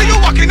 Let me see you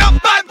walking up,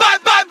 bad, bad,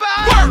 bad,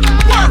 bad. Work,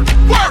 work,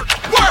 work,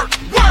 work,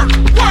 work,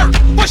 work.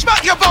 Push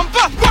back your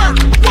bumper, work,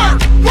 work,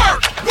 work,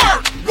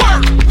 work,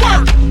 work,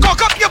 work.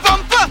 Cock up your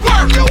bumper,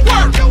 work,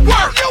 work,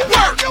 work,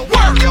 work,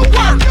 work,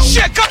 work.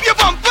 Shake up your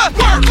bumper,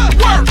 work,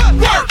 work,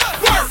 work,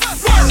 work,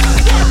 work.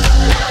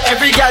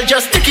 Every girl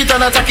just tick it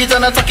on a, tack it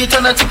on a, tack it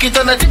on a, tick it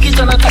on a, tick it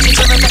on a, tack it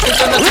on a, tack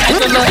it on a, tack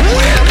it on a.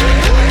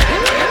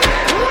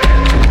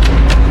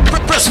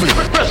 Press me,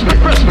 press me,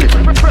 press me,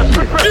 press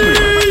me, press me.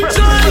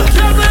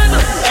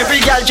 Every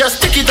girl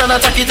just tick it on a,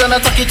 tack it on a,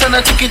 tack it on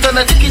a, tick it on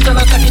a, tick it on a,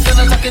 tack it on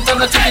a, tack it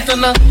on a, tick it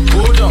on a.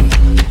 Go down,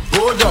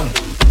 go down,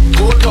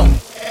 go down.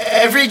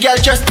 Every girl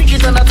just tick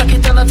it on a, tack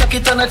it on a, tack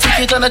it on a, tick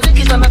it on a, tick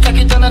it on a, tack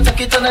it on a,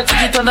 tack it on a,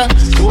 tick it on a.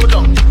 Go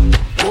down,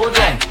 go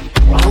down,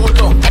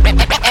 go down.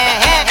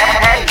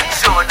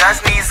 So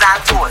shoulders, knees and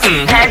toes.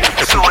 Head,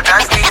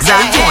 shoulders, knees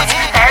and toes.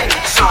 Head,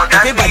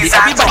 shoulders, knees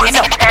and toes.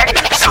 Head,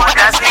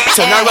 shoulders, knees.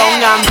 Turn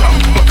around and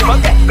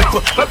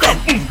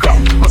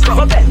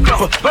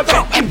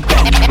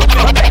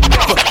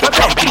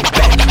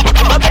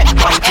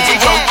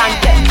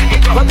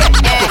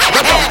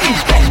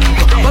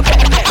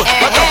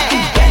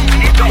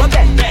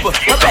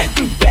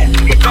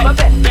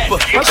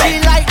she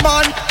like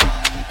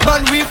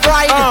man we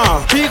ride.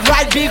 Big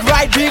ride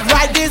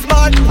this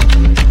man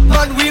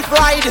we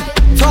ride.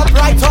 Top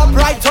right.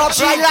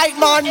 She like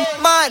man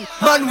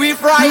we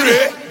ride.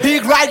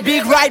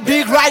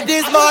 Big ride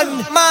this man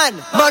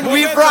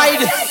we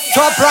ride.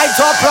 Top right.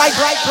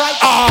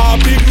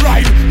 Big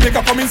ride. Make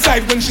her come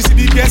inside when she see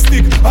the gas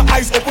stick. Her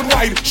eyes open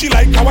wide. She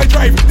like how I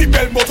drive the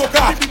bell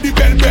motorcar. The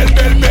bell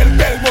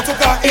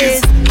motorcar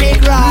is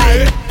big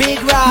ride.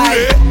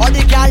 All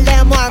the girl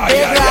them want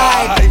big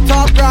ride.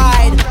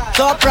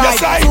 Top right.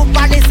 Yes,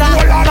 Super Nissan.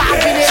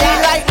 She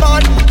like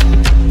man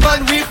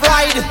we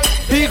ride.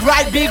 Big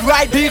ride.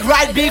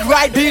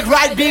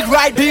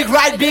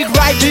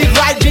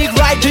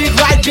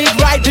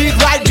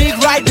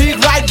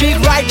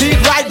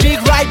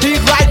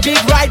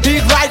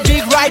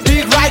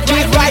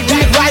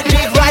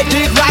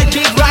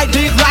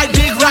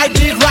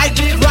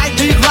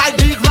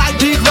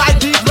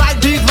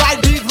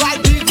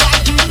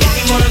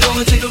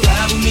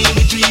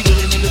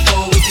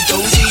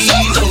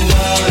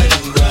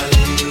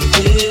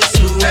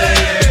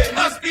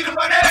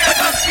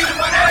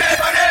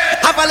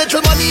 A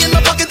little money in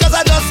my pocket cause I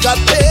just got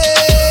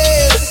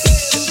paid.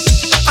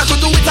 I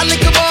could do it a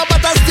little more but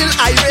I still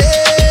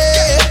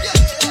irate.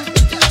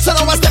 So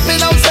now I'm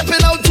stepping out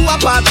to a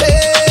party.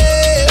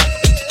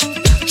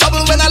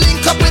 Trouble when I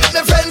link up with my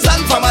friends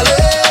and family.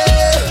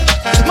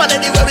 Man,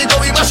 anywhere we go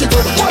we mash it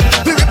up.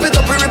 We rip it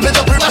up, we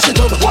mash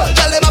it up.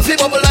 Tell them I feel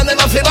bubble and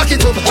them I feel back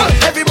it up.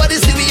 Everybody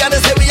see me and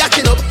they say we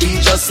acting up. We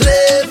just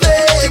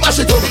living, we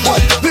mash it up.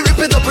 We rip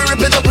it up,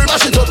 we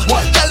mash it up.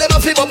 Tell them I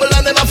feel bubble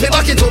and them I feel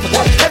back it up.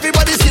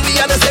 Everybody see me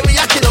and they say we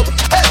acting up.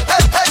 Hey.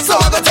 So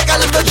I go take a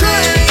little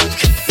drink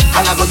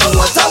and I go do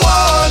what I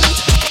want.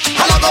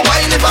 And I go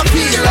wine if I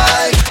feel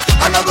like.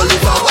 And I go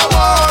live how I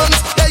want.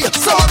 Hey,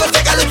 so I go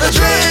take a little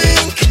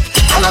drink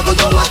and I go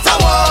do what I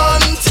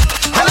want.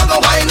 And I go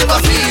wine if I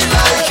feel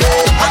like.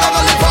 Hey, and I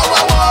go live how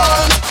I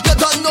want. You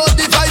don't know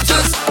the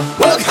vibes.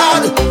 Work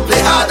hard,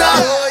 play harder.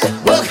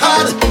 Work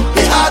hard,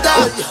 play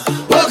harder.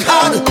 Work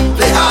hard,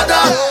 play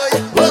harder.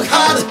 Work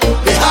hard,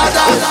 play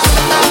harder.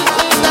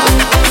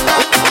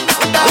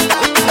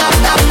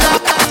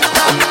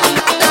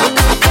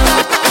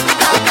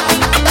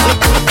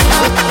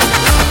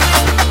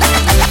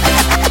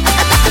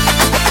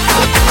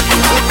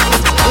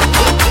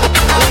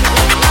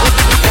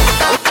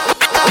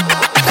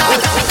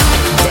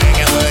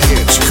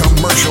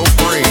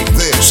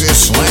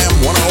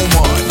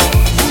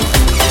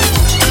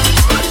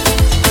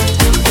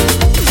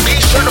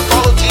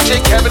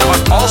 Kevin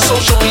on all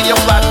social media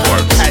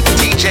platforms at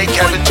DJ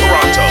Kevin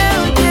Toronto.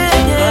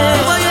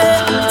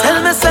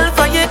 Tell myself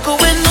I ain't going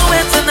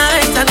nowhere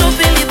tonight. I don't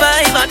feel the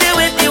vibe, I deal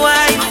with the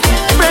wife.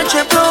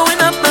 Friendship blowing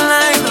up my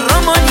line.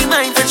 Rum on the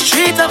mind, the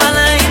street of a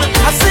line.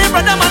 I say,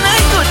 brother, man, I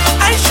good.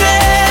 I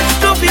share.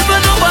 Two people,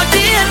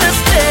 nobody in the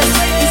space.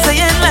 He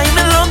saying like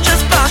me long,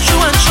 just pass you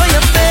and show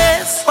your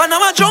face. But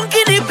now I'm drunk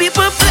in the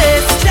people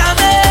place.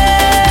 Jamie,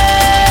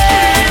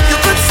 you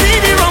could see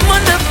the rum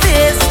on the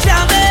face.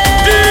 Jamie.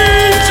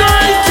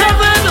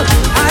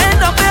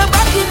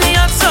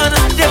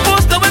 They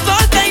post up with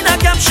all kind of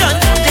caption.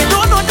 They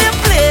don't know their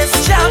place,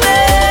 Jamie.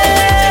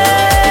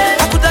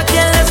 I could have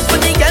cared less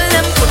when they get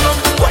them put on.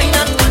 Wine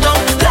and put on.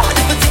 Lord,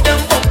 if you see them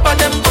bumper,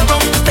 them put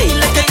on. Feel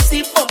like I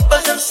see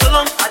bumpers and so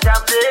long.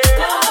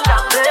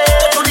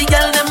 Only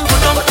girl them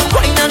put on.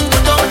 Wine and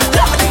put on.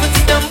 Lord, if you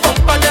see them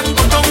bumper, them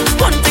put on.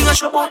 One thing I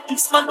show about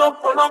this man don't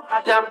pull on.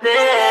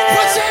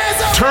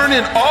 Turn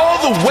it all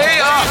the way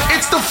up.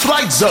 It's the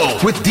Flight Zone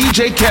with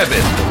DJ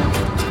Kevin.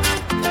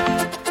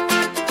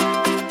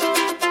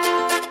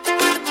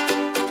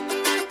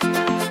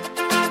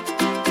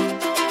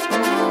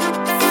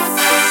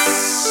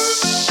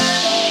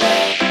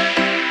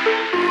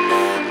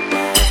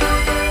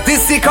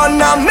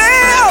 Economy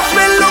of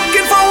me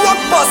looking for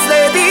work, boss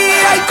lady.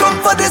 I come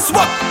for this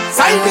work.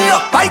 Sign me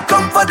up. I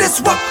come for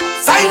this work.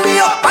 Sign me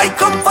up. I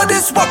come for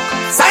this work.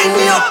 Sign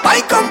me up.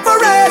 I come for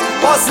it,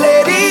 boss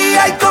lady.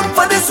 I come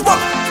for this work.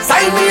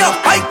 Sign me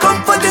up. I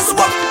come for this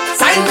work.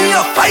 Sign me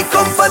up. I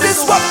come for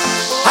this work.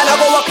 And I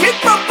go walk it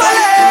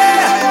properly.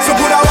 So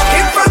good I walk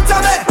in front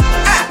of me.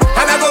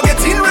 And I go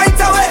get in right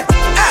away.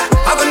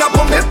 I'm gonna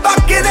put me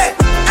back in it.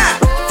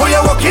 For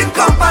your working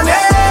company.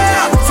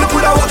 So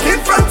good I walk in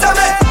front of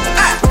me.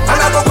 And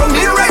I go come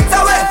in right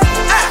away.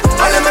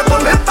 And let me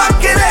put me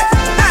back in it.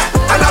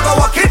 And I go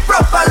walk it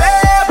properly,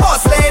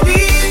 boss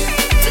lady.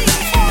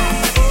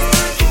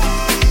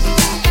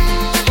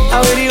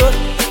 How are you?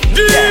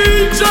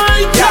 DJ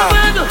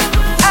Kevin.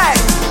 Hey,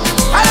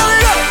 how do we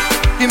go?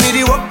 Give me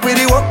the work with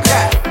the work,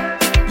 yeah.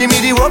 Give me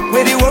the work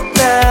with the work,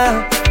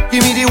 yeah.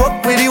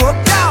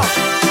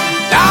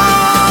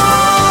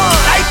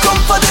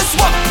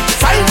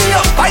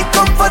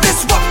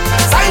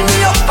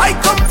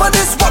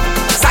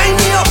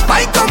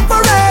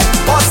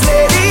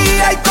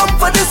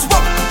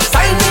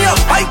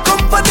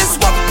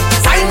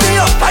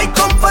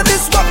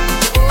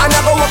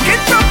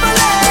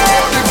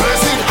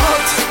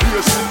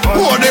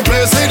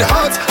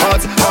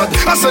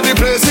 I said the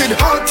place it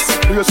hot.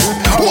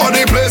 What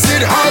the place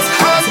it hot,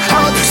 hot,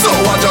 hot. So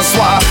I just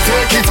want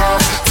take it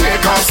off,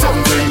 take off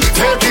something,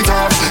 take it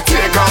off,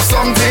 take off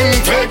something,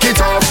 take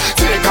it off,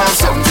 take off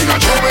something,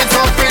 and throw it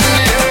up in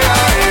the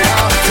air.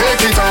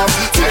 Take it off,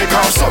 take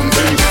off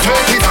something,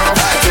 take it off,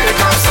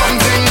 take off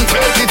something,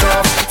 take it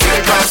off,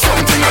 take off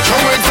something, and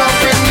throw it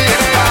up in the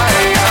air.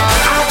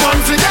 I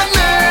want to get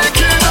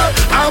naked,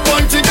 I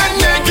want to get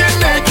naked,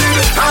 naked.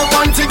 I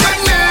want to get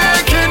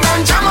naked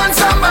and jam on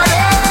somebody.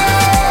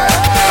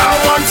 I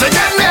want to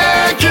get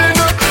naked,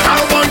 I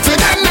want to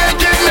get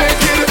naked,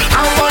 naked.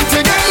 I want to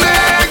get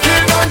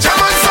naked and jam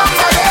on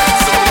somebody.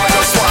 So I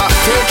just want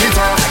take it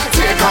off,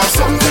 take off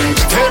something,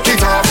 take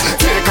it off,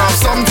 take off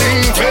something,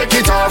 take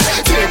it off,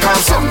 take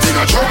off something,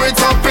 and throw it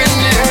up in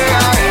the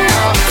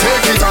air.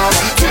 Take it off,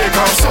 take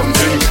off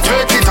something,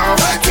 take it off,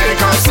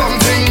 take off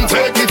something,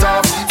 take it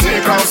off,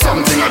 take off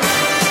something.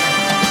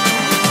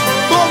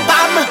 Boom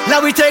bam,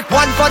 now we take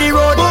one for the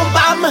road. Boom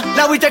bam,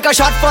 now we take a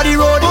shot for the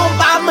road. Boom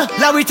bam,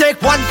 now we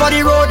take one for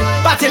the road.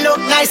 Party look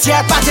nice,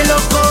 yeah, party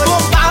look good.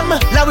 Boom bam,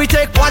 now we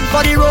take one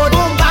for the road.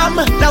 Boom bam,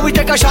 now we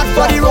take a shot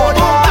for the road.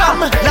 Boom bam,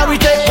 now we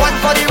take one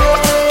for the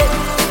road.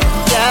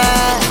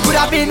 Yeah, could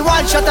have been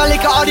one shot of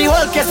liquor or the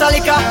whole case of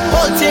liquor.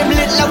 Whole team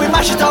lit, now we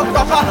mash it up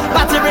proper.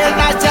 Party real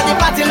nice, yeah, the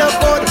party look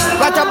good.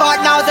 Right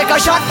about now, take a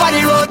shot for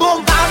the road.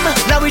 Boom bam,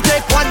 now we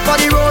take one for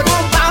the road.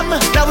 Boom bam,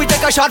 now we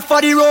take a shot for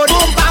the road.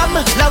 Boom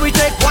bam, now we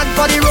take one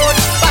for the road.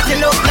 Party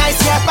look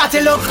nice, yeah, party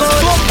look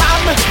good. Boom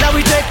bam, now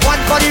we take one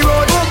for the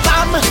road. Boom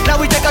bam,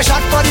 now we take a shot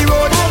for the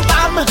road. Boom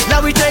bam,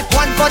 now we take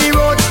one for the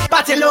road.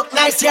 Party look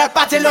nice, yeah,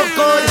 party look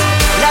good.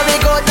 Now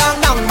we go down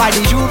by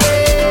the Juve.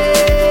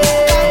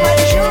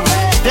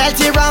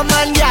 Plenty rum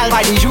and gal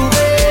by the Juve.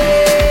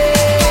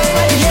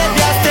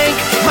 Behavior stink,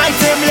 my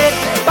team lit.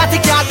 Party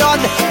car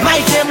done,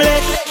 my team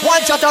lit.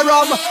 One shot of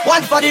rum,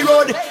 one for the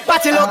road.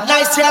 Party look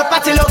nice, yeah,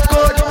 party look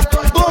good.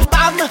 Boom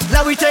bam,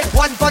 now we take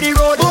one for the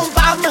road. Boom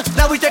bam,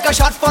 now we take a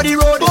shot for the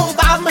road. Boom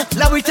bam,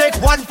 now we take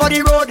one for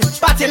the road.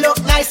 Party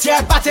look nice,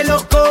 yeah, party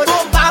look good.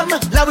 Boom bam,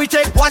 now we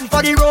take one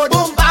for the road.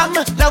 Boom bam,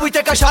 now we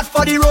take a shot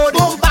for the road.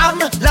 Boom bam,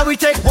 now we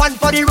take one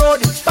for the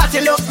road.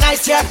 Party look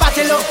nice, yeah,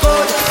 party look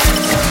good.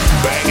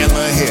 Banging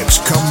the hits,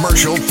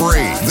 commercial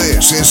free.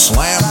 This is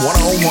Slam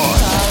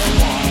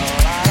 101.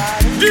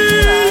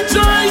 DJ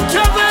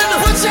Kevin,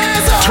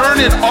 turn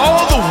it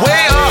all the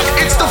way up.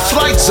 It's the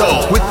Flight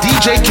Zone with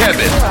DJ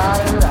Kevin.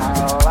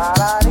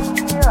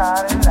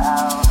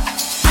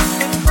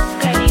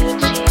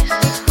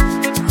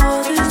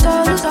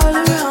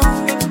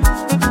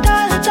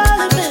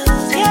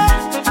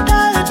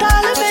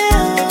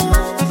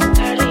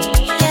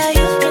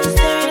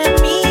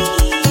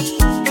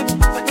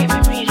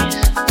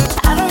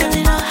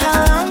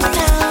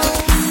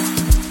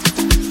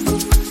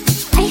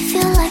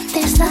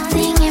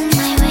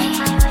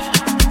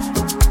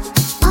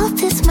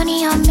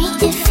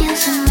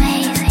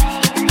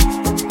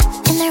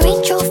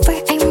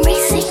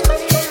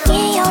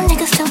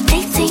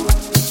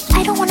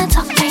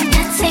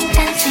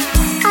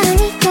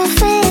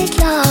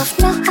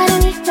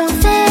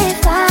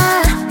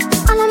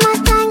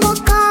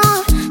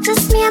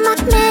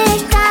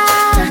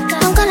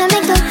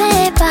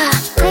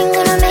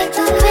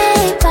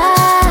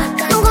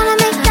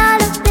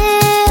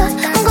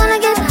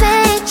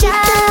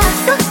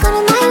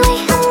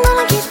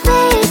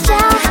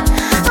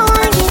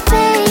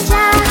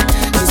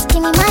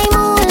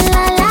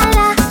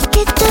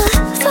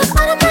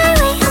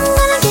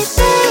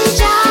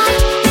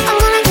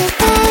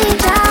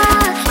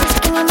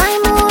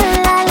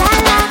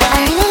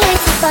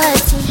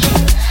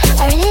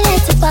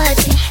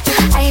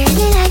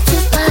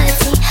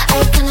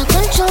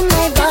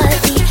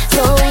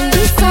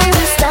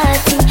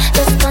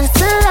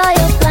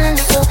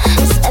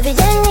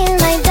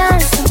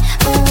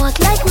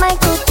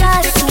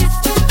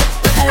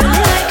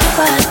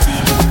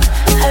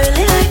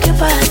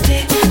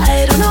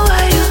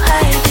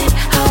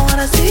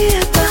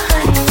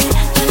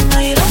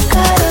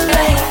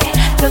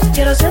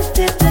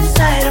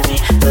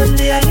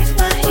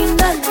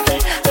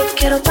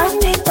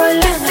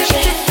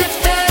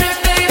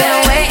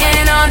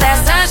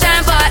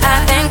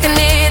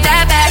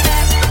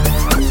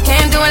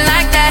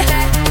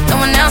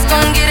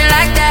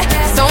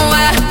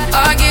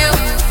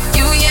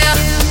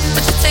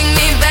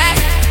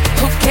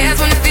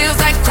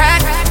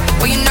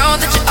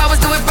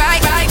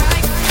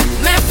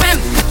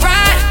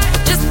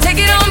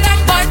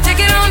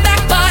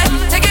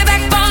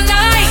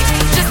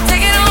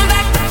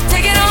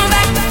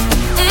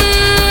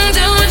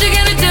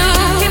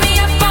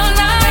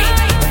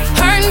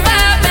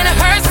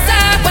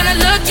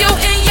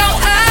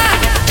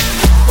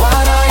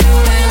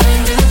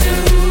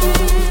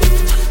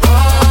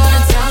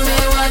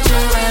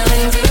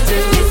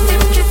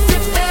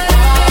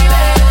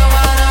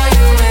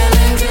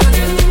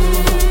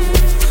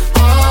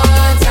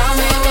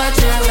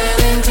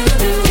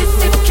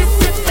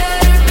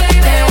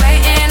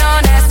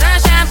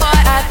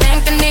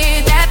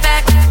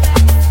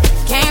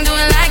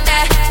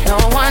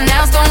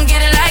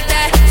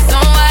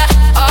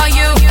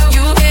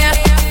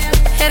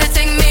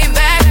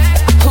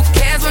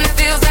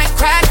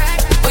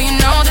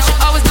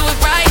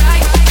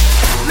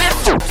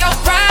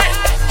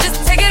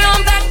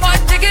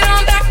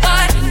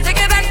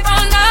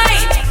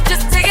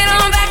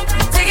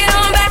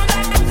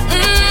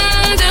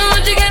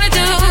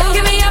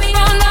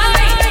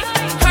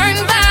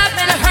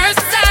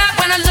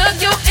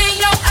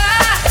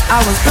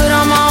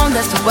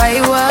 way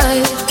it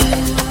was.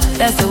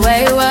 That's the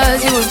way it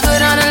was. You was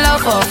good on the low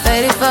for a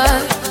faded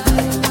fuck.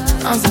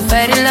 On some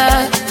faded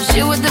love.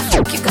 Shit, what the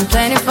fuck you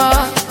complaining for?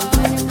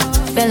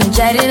 Feeling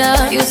jaded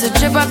up. Used to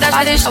trip off that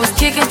shit I was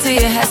kicking to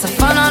you. Had some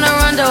fun on the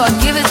run, though I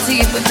give it to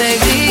you. But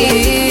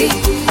baby,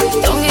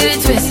 don't get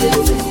it twisted.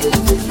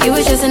 You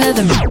was just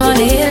another on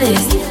the hit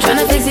list.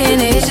 Tryna fix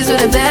any issues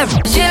with a bad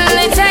shouldn't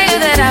they tell you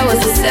that I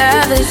was a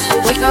savage?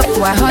 Wake up,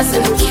 white horse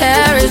in a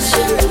carriage.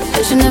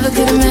 But you never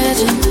could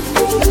imagine.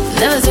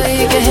 Never thought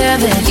you could have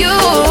that. You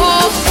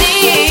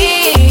needed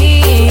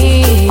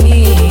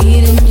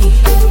me.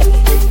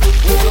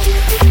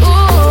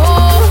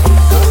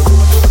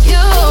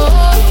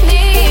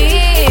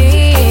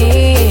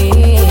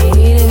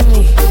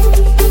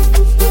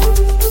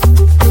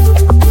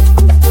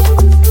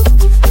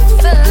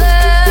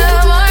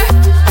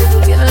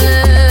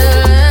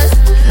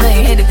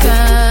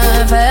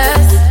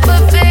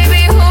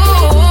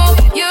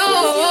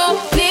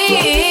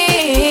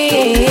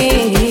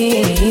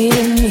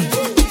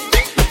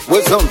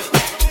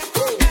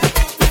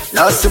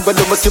 Simba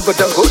no masimba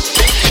dangot.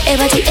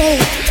 Everybody, ay,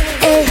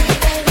 ay,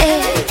 ay, ay,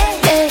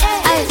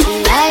 ay,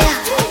 ay,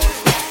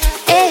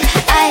 ay,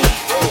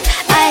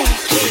 ay.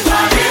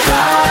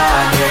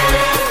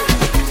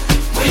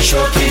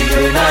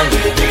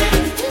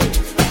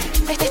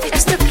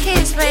 It's the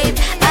kids, babe.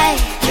 Ay.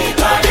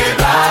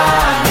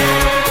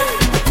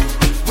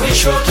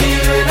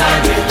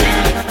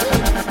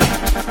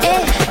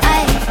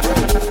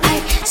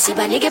 Si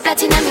banige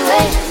platina mi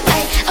way.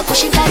 Ay,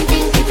 akushi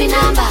planting pipi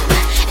number.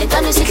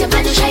 Entonces sí que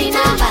me do shine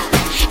number.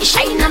 I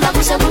shine number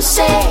buse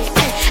buse.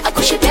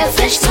 Akushi pe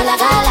fresh to la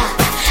gala.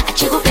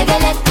 Achigu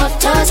pegele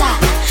kotoza.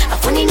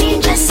 Afuni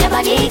ninja se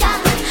baniga.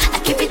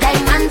 Akipi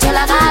diamond to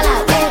la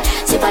gala.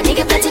 Si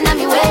banige platina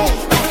mi way.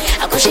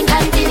 Akushi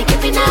kanti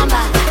keep number.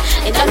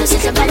 Entonces sí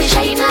que me do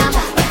shine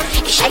number.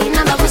 I shine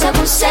number buse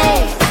buse.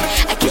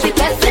 Akipi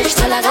pe fresh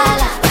to la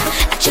gala.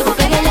 Achigu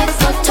pegele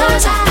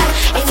kotoza.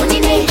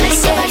 Afuni ninja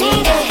se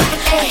baniga.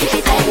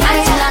 Akipi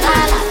diamond to la gala.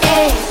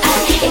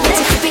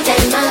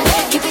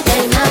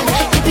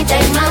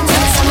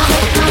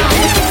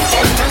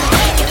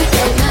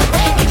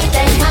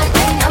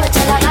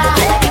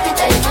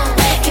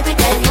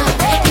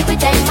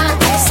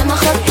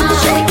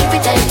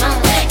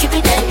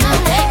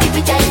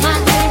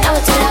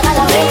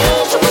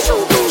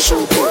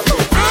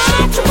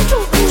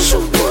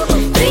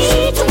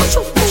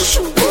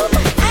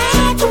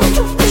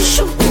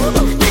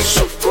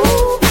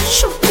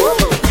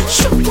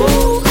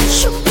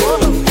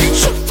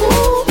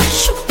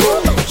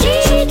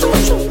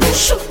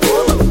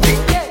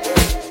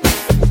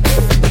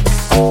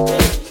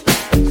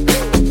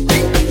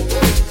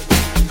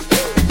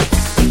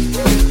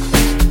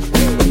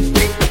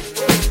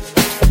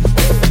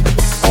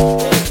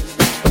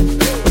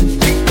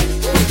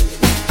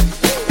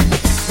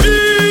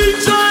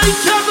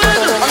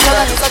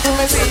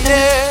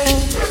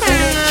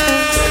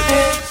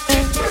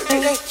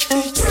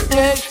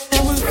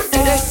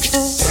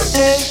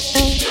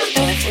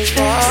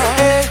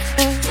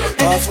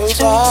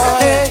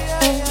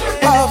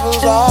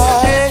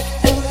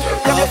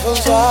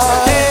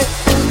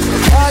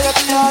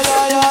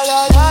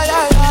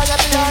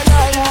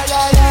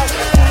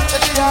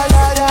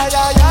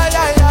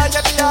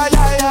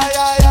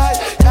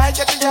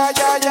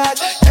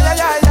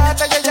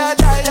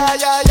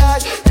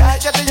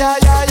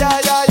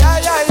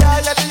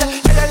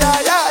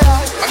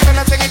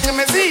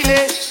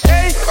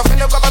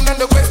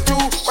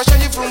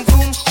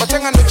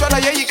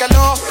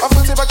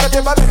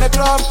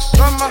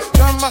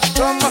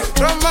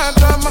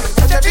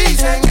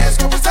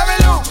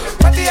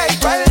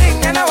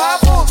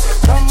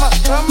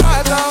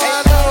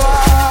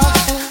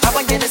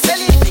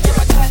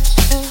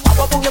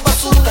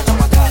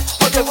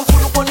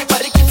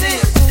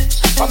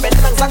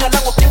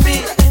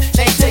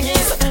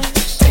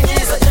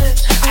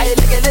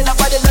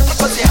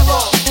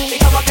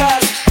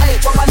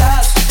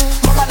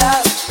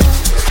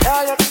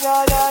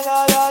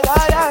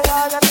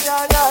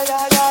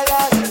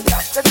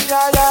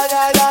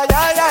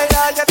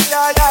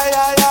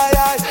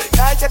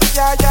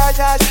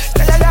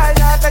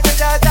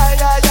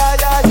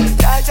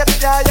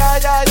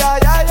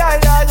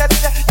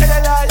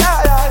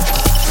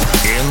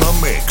 In the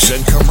mix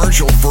and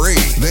commercial free,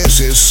 this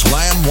is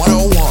Slam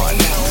 101.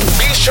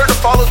 Be sure to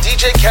follow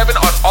DJ Kevin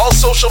on all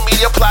social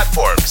media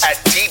platforms at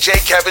DJ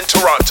Kevin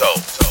Toronto.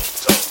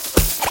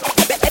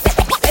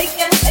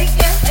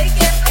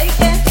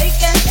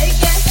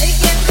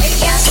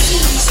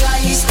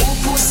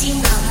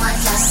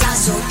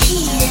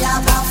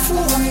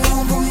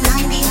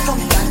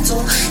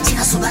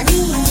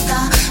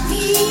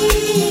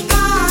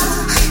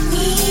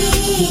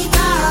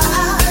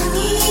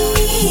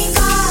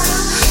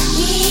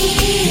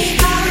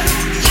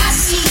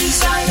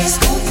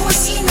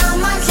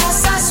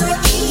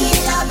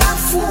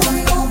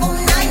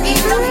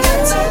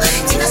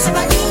 Tina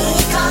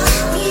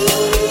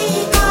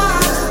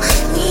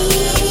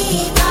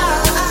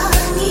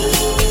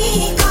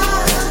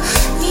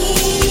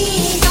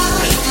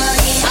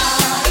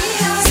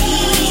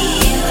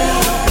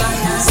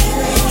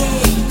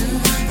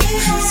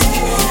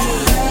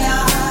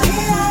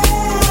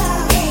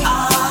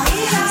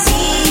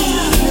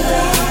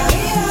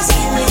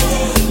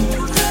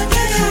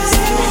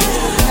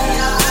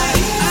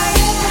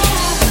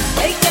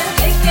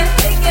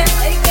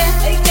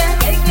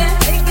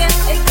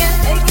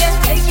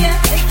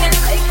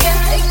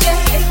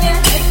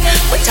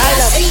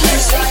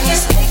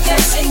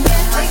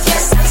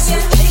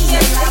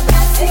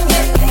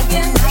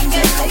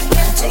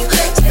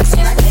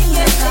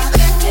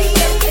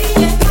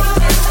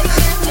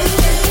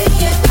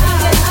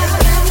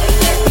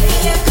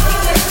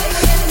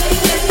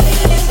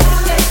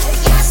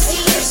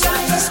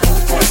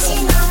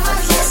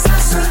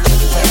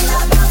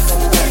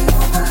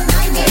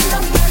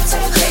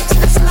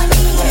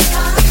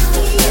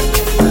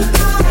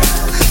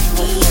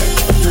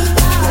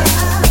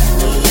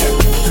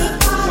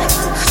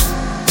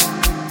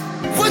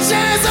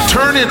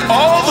Turn it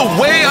all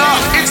the way up.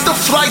 It's the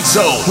Flight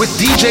Zone with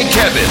DJ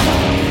Kevin.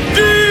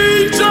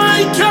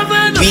 DJ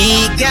Kevin.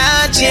 We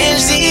can't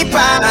change the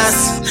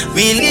past.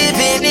 We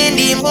living in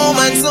the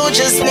moment, so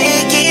just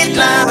make it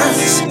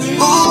last.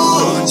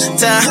 Ooh,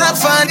 to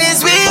have fun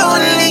is we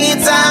only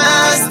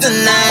task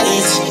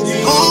tonight.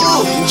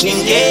 Ooh,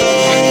 drink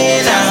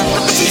it up.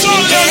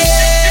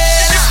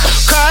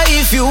 Cause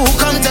if you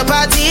come to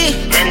party,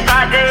 then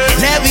party.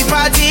 Let me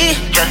party,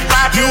 just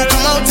party. You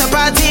come out to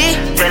party,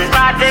 then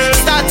party.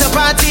 Start to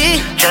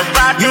party, just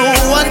party. You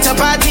want to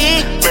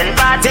party, then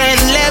party. Then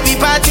let me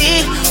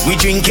party. We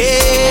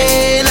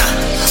drinking,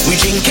 we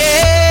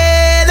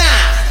drinking.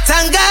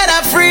 Thank God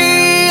I'm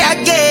free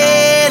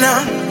again.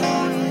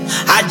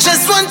 I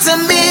just want to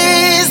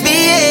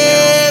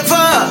misbehave.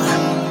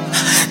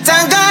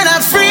 Thank God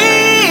I'm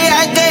free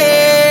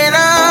again.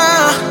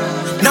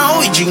 Now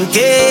we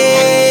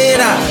drinking,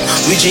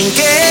 we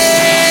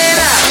drinking.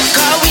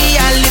 Cause we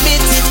are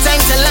limited time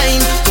to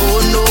line.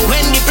 Don't know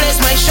when the place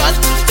might shut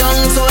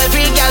down. So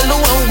every gal who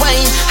a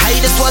wine, I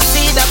just want to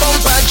see the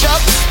bumper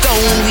drop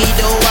down. We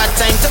don't want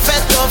time to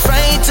fret or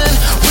frighten.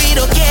 We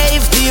don't care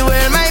if the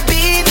world might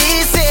be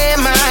the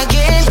same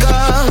again.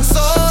 Cause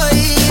so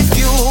if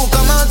you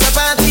come out to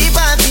party,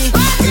 party.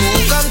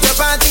 You come to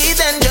party,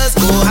 then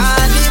just go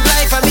hard, live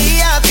life and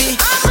be happy.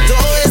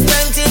 Don't waste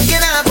time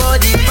thinking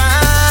about the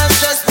past.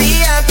 Just be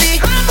happy,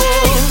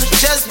 oh,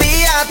 just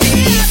be happy.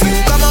 If you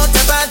come out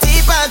to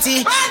party,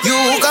 party.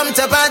 You come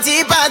to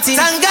party, party.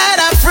 Thank God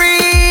I'm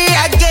free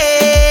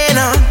again.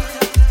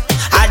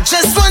 I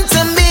just want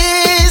to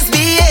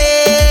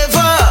misbehave.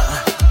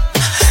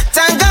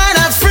 Thank God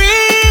I'm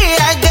free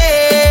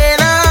again.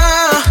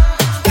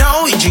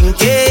 Now we drink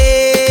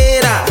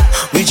it,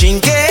 we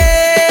drink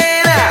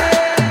it.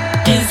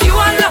 Is you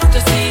I love to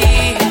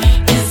see?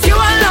 Is you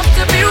I love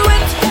to be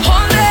with?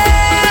 Hold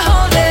it,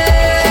 hold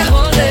it,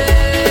 hold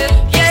it.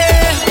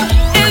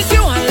 Yeah. Is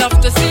you I love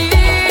to see?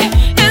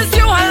 Is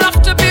you I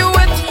love to be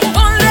with?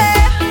 Hold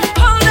it,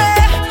 hold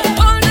it,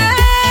 hold it.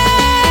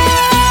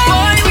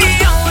 Boy, we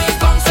always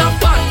bounce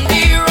up on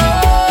the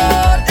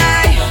road.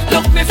 Ay,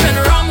 look me fin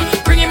rum,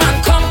 bring him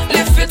and come,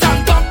 lift it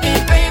and dump me,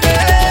 baby.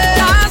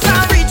 As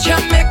I reach you,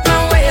 make my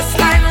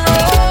waistline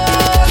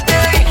roll.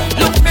 Ay,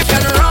 look me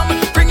fin rum,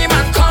 bring him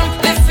and come,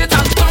 lift it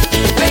and dump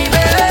me,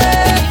 baby.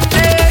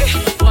 Ay,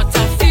 what a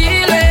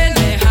feeling,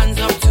 my hands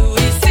up to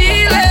the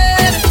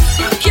ceiling.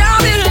 Can't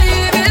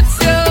believe it's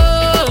you,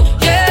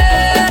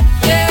 yeah,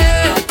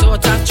 yeah. I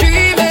thought I'm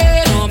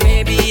dreaming, or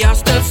maybe I'm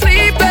still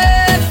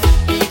sleeping,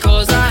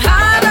 because I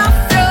had a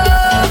few,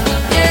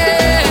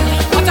 yeah.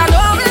 But I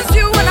know it's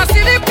you when I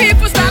see the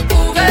people start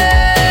moving,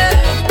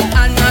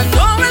 and I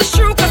know it's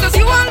true, cause it's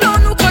you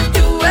alone who could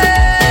do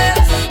it.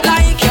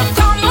 Like you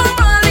come home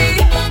early,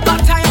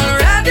 but I'm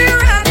already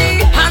ready.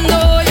 I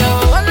know you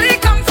only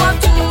come for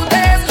 2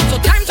 days, so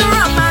time to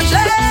run my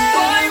leg.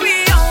 Boy, we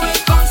always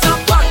bounce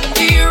up on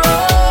the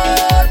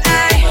road.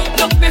 Ay,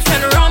 look me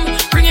fin rum,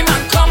 bring him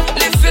and come,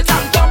 lift it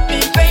and dump me,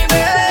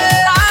 baby.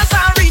 As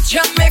I reach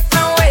you, make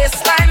my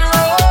waistline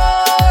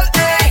roll.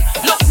 Ay,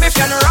 look me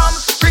fin rum,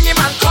 bring him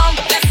and come,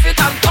 lift it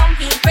and dump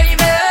me,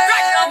 baby.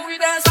 Right now we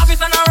dance off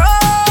it on a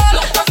roll.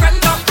 Look my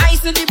friend up,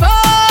 ice in the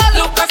ball.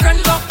 Look my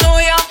friend up, know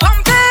you're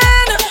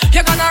pumping.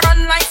 You're gonna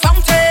run like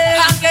fountain.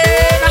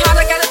 Again, I had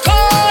to get a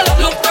call.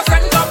 Look my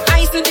friend up,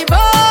 ice in the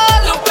ball.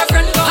 Look my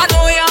friend up, I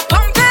know you're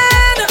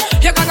pumping.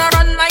 You're gonna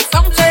run like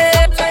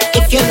fountain.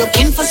 If you're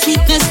looking for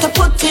sweetness to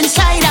put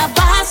inside a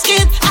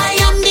basket, I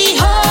am the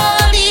whole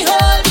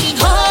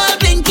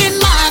blinking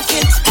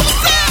market.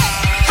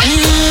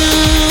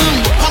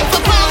 Pound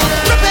for pound,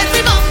 rip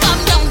every bum bum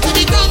down to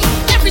the ground.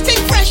 Everything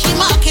fresh, the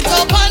market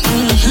open.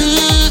 If you're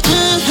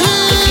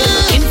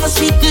looking for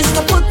sweetness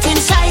to put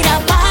inside a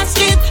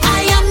basket,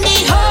 I am the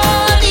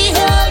whole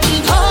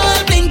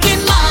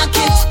blinking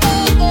market.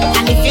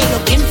 And if you're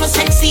looking for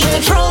sexy to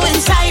throw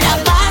inside a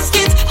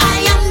basket,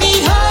 I am the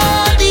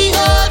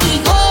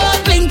whole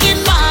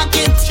blinking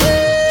market.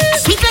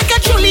 Sweet like a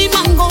truly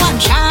mango and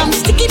jam,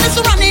 stickiness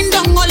running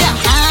down all your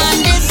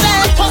hand. They say,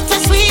 what a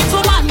sweet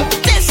woman.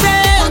 They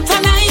say, what a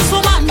nice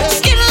woman.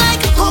 Skin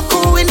like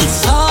cocoa in the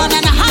sun,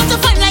 and a heart to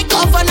find like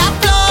oven a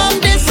plum.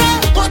 They say,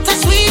 what a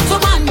sweet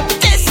woman.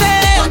 They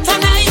say, what a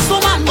nice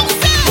woman.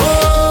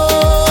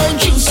 Oh,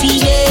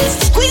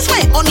 juiciness, squeeze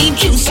my honey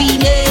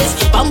juiciness.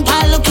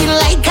 Bumper looking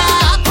like a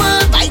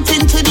apple, bite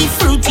into the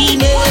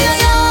fruitiness.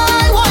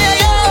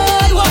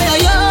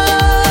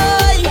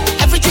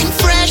 Everything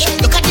fresh,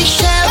 look at the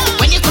shelf.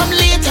 When you come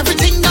late,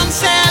 everything done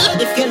sell.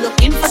 If you're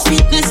looking for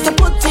sweetness to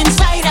put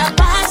inside a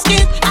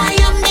basket, I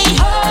am the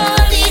whole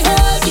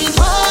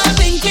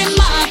blinking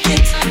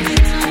market.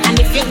 And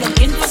if you're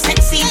looking for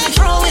sexy to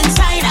throw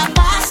inside a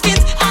basket,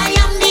 I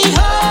am the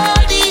whole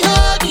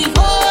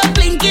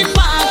blinking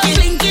market.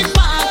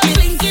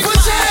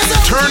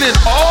 Turn it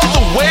all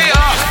the way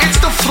up. It's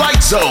the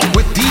Flight Zone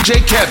with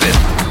DJ Kevin.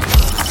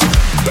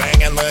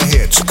 Banging the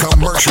hits,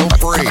 commercial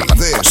free.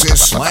 This is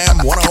Slam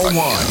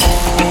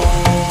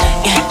 101.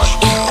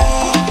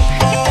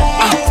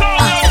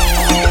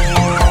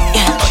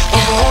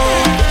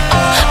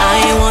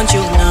 I want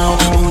you now,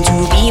 want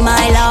to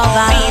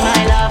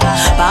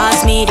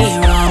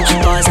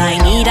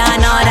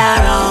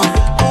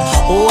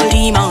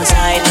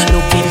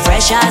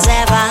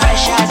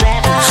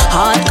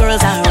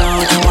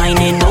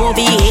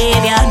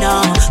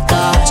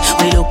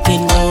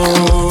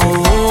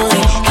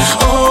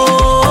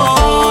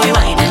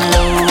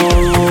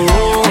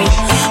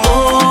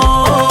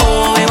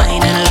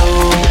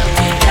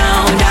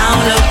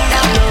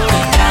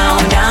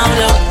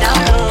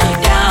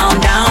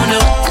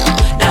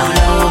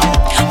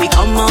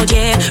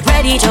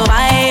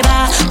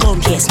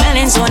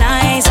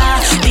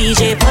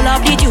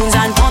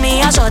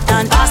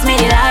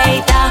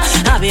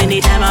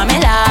every time I'm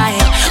in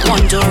life.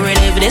 Want to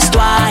relive this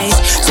twice.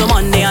 So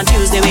Monday and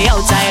Tuesday we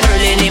outside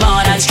early in the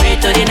morning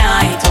straight to the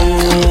night.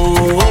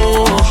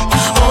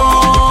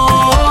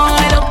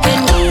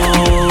 Looking good.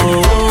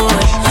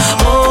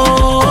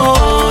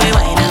 We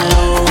winding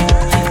low.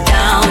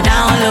 Down,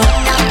 down low.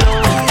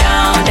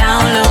 Down,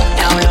 down low.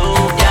 Down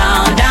low.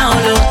 Down, down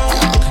low.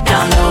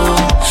 Down low.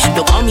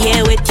 You come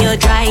here with your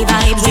dry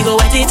vibes, we go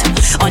wet it.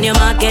 On your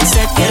mark, get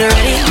set, get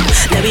ready.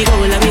 Let me go,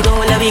 let me go,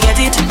 let me get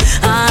it.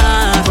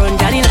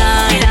 Front of the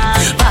line.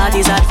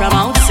 Parties out from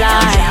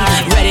outside.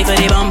 Ready for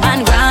the bump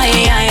and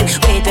grind.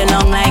 Waiting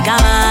long like a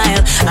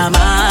mile. A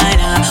mile.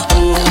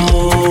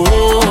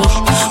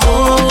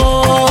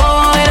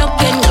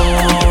 Looking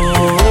good.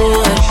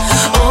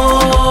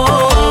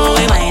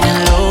 We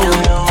winding low.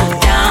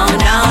 Down,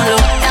 down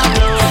low.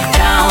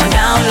 Down,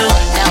 down low.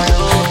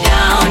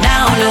 Down,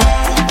 down low.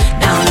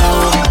 Down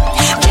low.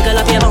 Jiggle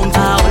up your bumper,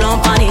 hold on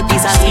on it.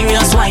 This a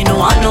serious wine, no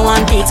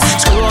one takes.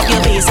 Screw up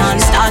your face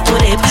and start to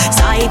dip.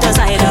 Side to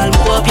side, I'll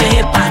move up your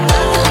hip and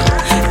go.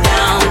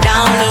 Down,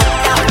 down low.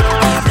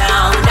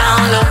 Down,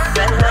 down low.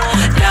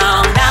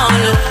 Down, down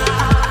low.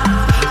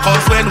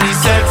 Cause when we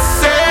set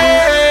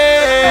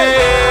sail,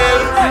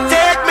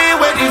 take me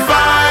where the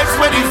vibes,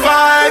 where the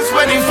vibes,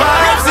 where the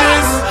vibes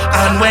is.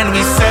 And when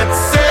we set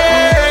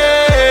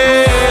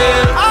sail,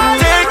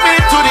 take me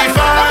to the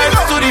vibes,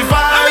 where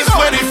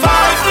the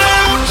vibes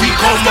live. We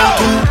come out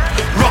to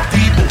rock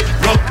people,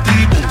 rock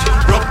people,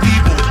 rock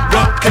people,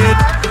 rock it,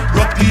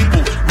 rock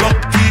people, rock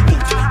people,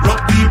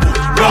 rock people,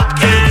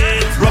 rock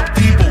it, rock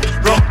people,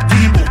 rock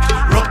people,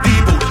 rock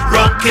people,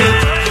 rock it,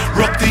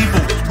 rock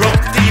people,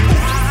 rock people.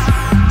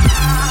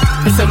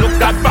 He said, look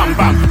that bam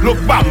bam, look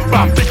bam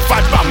bam, big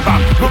fat bam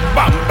bam, look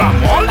bam bam,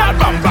 all that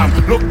bam bam,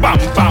 look bam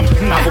bam.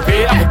 I go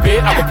pay, I go pay,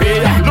 I go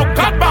pay. Look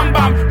at bam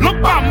bam, look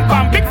bam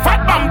bam, big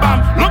fat bam bam,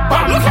 look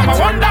bam bam. I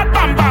want that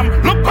bam bam,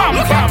 look bam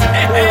bam.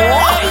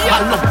 I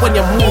love when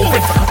you move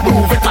it,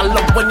 move it. I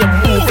love when you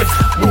move it,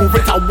 move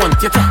it. I want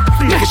you to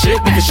make it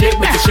shake, make it shake,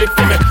 make it shake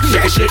for me.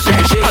 Shake it, shake, shake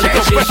it, shake, shake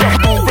it, shake it.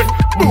 Move it,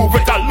 move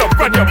it. I love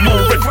when you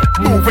move it,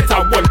 move it.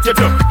 I want you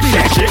to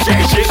shake it, shake, shake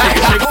it, shake, shake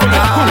it, shake for me.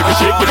 Make it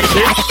shake, make it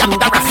shake.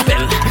 Under a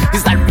spell,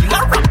 is that real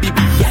or a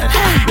BBL?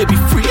 Baby,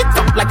 free it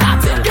up like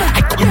cartel.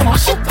 I come on,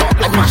 shit up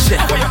like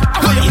Marshall.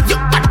 You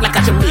act like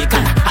a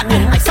Jamaican, and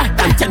then I sat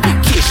down on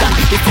vacation.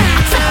 If you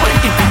accept my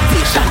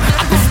invitation,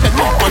 I go spend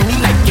more money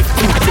like if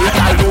you take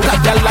a load of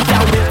girl like I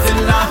will.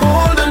 Till I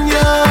hold on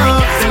you,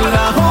 till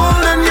I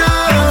hold on you.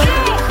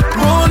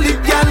 Roll it,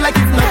 girl, like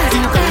if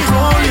nothing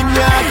controlling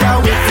you. I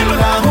wait till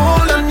I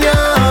hold on you,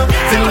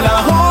 till I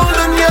hold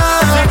on you,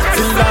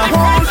 till I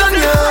hold on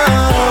you.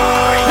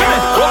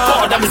 Oh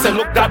God, I say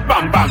look that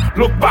bam bam,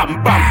 look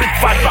bam bam, big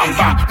fat bam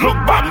bam, look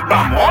bam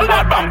bam, all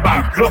that bam bam,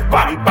 look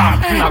bam bam.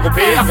 I go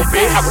pay, I go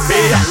pay, I go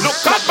pay. Look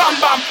that bam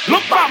bam,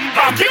 look bam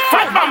bam, big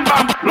fat bam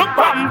bam, look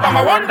bam bam.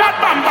 I want that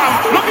bam bam,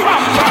 look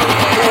bam bam.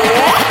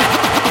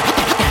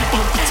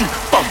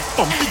 Bum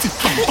bum bitty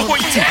bum bum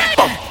bitty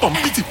bum bum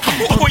bitty bum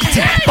bum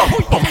bitty bum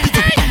bum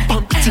bitty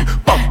bum bitty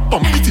bum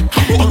bum bitty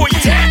bum bum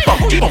bitty bum bum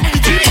bitty bum bum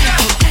bitty.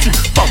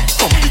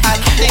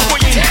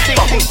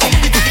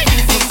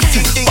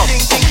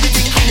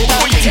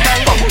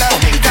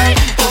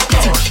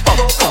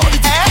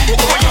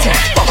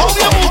 How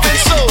you moving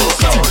so?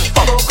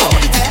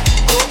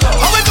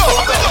 How we go?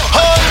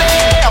 Holy,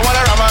 I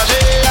wanna ramage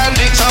and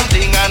drink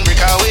something and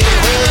break away.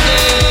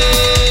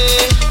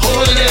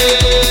 Holy,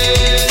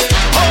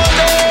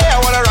 I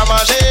wanna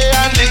ramage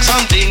and drink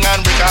something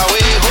and break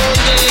away.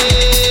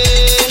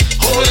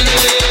 Holy.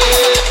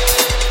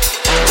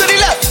 To the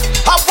left,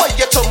 I want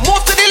you to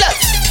move to the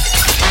left.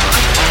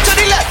 To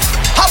the left,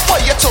 I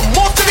want you to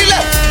move to the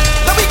left.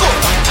 Let me go.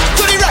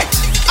 To the right,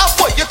 I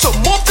want you to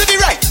move to the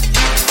right.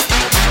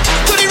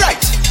 To the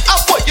right, I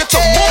want you to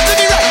move to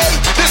the right.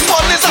 This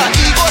one is an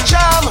ego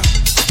jam.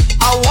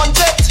 I want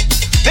it.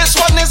 This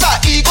one is an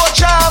ego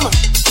jam.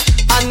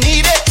 I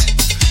need it.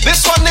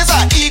 This one is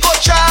an ego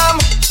jam.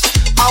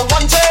 I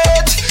want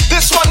it.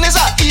 This one is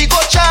an ego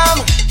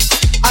jam.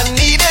 I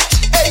need it.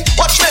 Hey,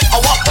 watch me. I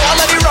want all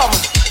of the rum.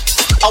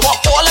 I want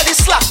all of the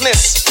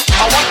slackness.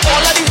 I want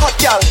all of the hot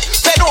girl.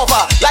 Bend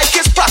over like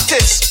it's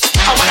practice.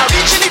 I wanna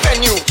reach in the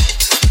venue.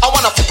 I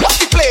wanna watch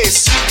the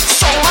place.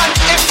 So man,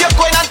 if you're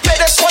going and play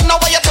this one, now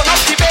I you turn up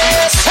the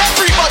bass.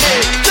 Everybody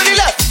to the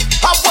left.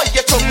 I want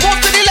you to move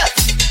to the left.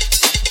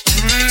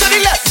 To the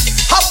left.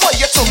 I want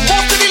you to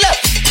move to the left.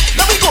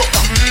 Let me go.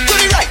 To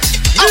the right.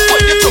 I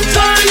want you to move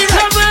to the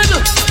right.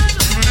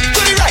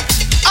 To the right.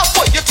 I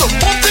want you to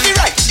move to the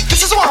right.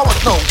 This is what I want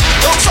to know.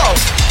 Don't south.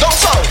 Don't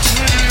south.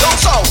 Don't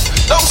south.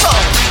 Don't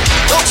south.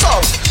 Don't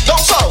south.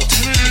 Don't south.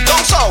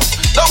 Don't south.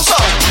 Don't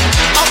south.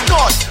 Up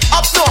north.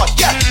 Up north.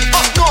 Yeah.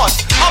 Up north.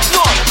 Up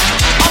north.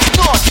 Up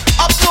north.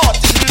 Up north.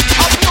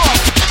 Up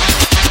north.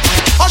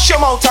 Hush your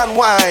mouth and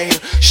whine.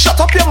 Shut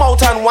up your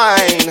mouth and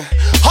whine.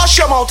 Hush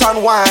your mouth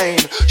and whine.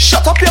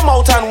 Shut up your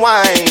mouth and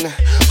whine.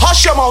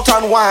 Hush your mouth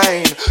and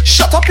whine.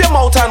 Shut up your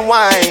mouth and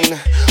whine.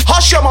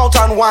 Hush your mouth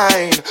and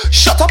whine.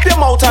 Shut up your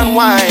mouth and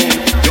whine.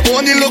 You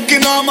only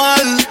looking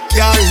normal,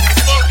 girl,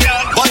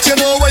 but but you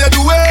know what you're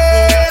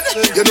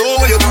doing. You know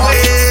what you're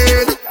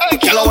doing.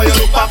 Girl, when you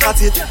look back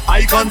at it,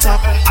 eye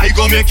contact, I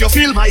go make you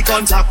feel my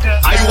contact.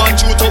 I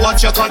want you to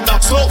watch your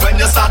conduct, so when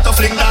you start to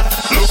fling that,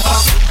 look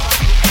back.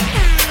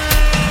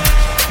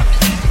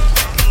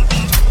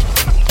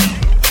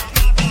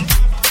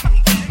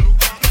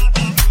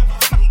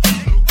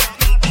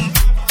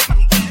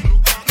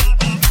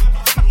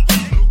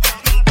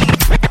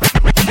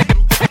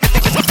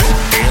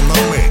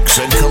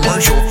 And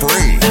commercial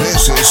free.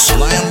 This is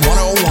Slam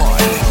 101.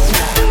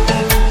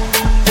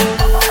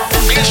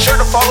 Be sure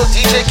to follow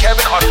DJ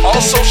Kevin on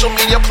all social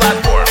media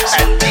platforms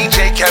at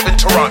DJ Kevin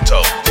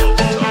Toronto.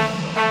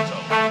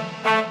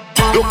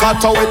 Look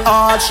at how it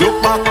arch. Look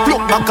back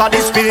at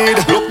the speed.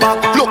 Look back,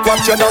 look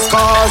what you just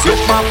cause. Look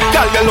back,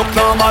 girl, you look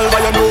normal,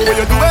 but you know what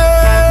you're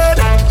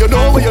doing. You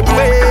know what you're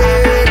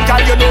doing.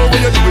 Girl, you know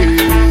what you're doing.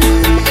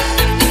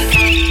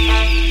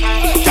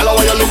 Girl,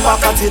 when you look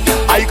back at it,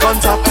 eye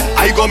contact,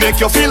 I go make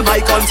you feel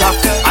my contact.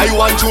 I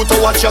want you to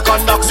watch your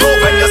conduct, so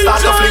when you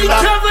start to fling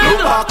that,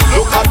 look back,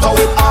 look at how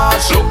it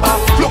arch.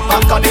 Look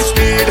back at the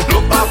speed.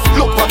 Look back,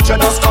 look what you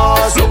just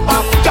cause. Look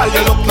back, girl,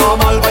 you look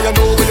normal, but you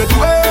know what you're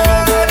doing.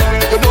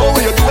 You know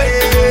what you're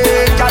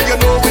doing, girl, you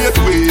know what you're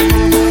doing.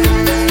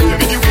 Give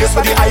me the waist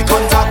for the eye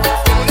contact.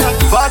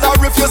 Father,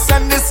 if you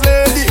send this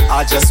lady,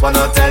 I just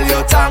wanna tell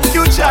you thank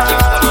you, child.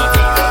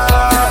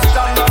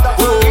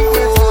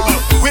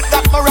 With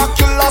that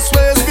miraculous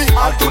ways,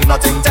 I do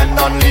not intend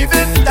on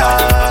leaving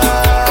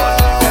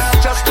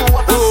that. Just do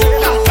what I say.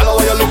 Hello,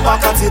 when you look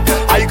back at it,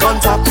 eye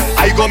contact,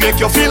 I go make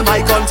you feel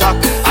my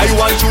contact. I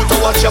want you to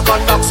watch your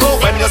conduct, so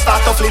when you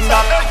start to fling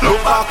that,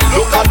 look back,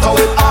 look at how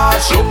it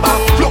arch. Look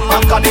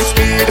back at the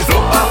speed.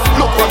 Look back,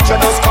 look what you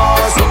just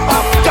cause. Look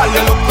back, girl,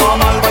 you look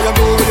normal, but you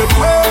know what you're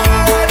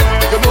doing.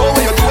 You know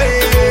what you're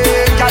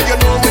doing, girl, you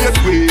know what you're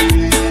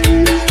doing.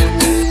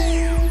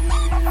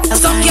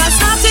 Some girls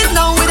started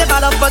now with a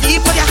ball of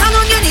body. Put your hand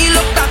on your knee,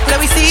 look back, let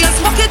me see.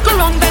 Just walk it, go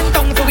wrong, bend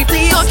down, so we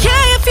please.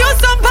 Okay, if you're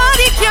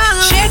somebody, girl,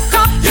 shake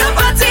up your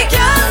body,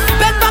 girl.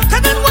 Bend back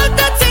and then work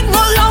that thing,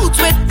 roll out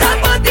with that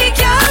body,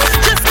 girl.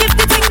 Just keep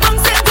the thing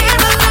bounce and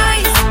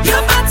realize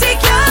your body,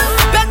 girl.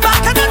 Bend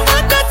back and then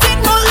work that thing,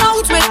 roll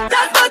out with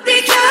that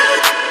body,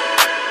 girl.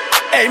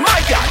 Hey, my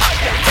girl,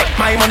 take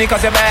my money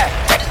 'cause you're bad.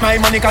 Take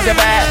my money 'cause you're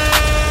bad.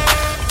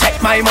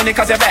 Take my money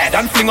 'cause you're bad.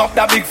 And fling up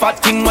that big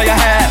fat thing where you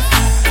have.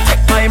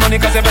 Take my money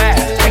 'cause you're bad.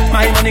 Take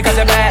my money 'cause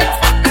you're bad.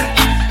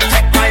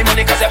 Take my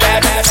money 'cause you're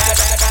bad.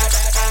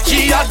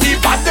 She has the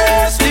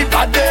baddest, the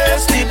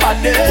baddest, the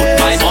baddest. Put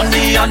my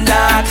money on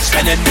that,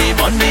 spending me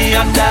money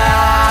on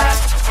that.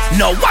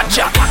 Now watch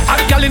ya, a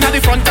girl inna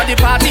the front of the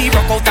party.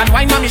 Rock out and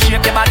wine, mommy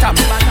shake your bottom.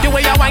 The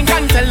way you wine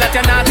can tell that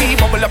you're naughty.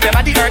 Bubble up your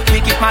body,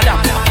 earthquake it, madam.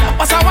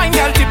 What's a wine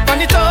girl tip on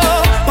the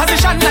toe?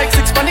 Position like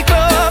 6 on the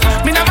club.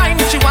 Me no mind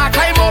if she want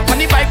climb up on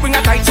the bike, bring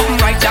a tight something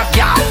right up,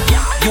 yeah.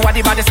 You are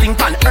the baddest thing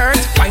on earth.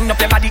 Wind up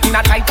your body in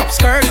a tight up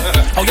skirt.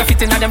 How you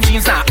fit in a them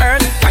jeans not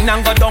earth. Wine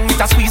and go down, it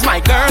a squeeze my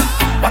girl.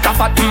 What a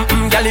fat,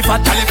 girlie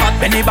fat, girlie fat.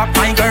 Benny back,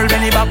 my girl,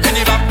 benny back,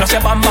 benny back. Plus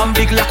your bam bam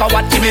big like a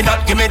what? Give me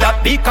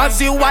that, because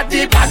you are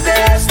the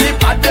baddest, the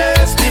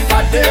baddest, the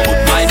baddest.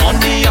 Put my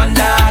money on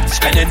that,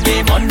 spending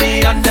me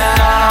money on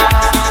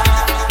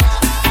that.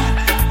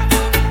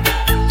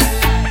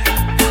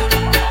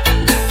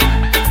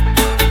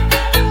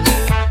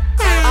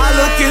 I'm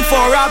looking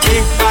for a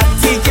big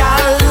body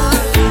gal.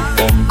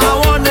 I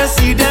wanna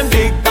see them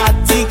big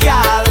body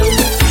gal.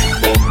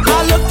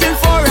 I'm looking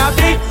for a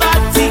big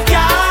body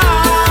gal.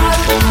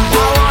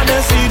 I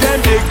wanna see them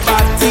big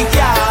body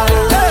gal.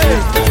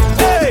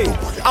 Hey, hey,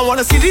 I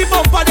wanna see the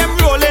bumper them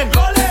rolling,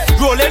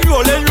 rolling,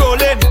 rolling,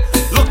 rolling.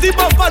 Look the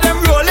bumper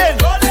them rolling,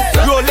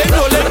 rolling,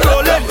 rolling,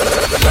 rolling.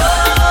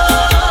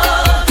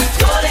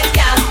 Roll it,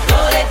 gal,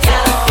 roll it,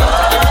 gal.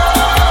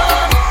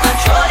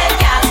 Control it,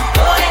 gal,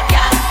 roll it,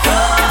 gal.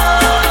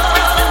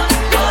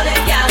 Roll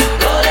it, gal,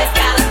 roll it,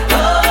 gal.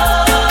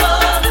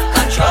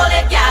 Control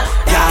it, gal.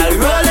 Gal,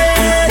 roll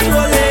it,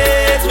 roll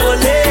it,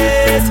 roll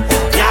it.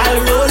 Gal,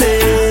 roll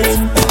it,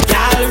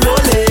 gal,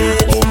 roll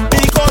it.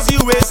 Because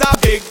you is a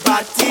big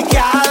body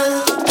gal.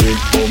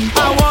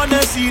 I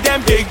wanna see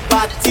them big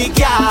body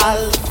gal.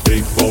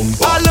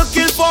 I'm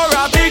looking for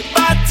a big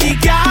body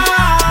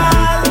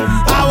gal.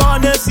 I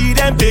wanna see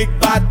them big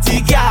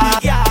body gal.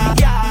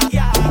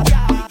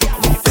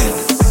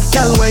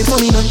 Girl, wine for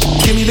me now.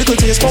 Give me little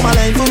taste for my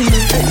line for me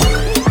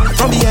now.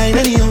 From behind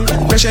anyhow,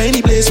 pressure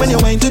any place when you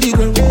wine to the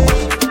ground.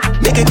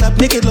 Make it clap,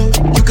 make it low.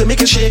 You can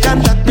make it shake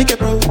and that, make it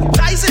pro.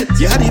 Nice it,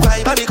 you had the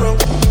vibe of the crowd.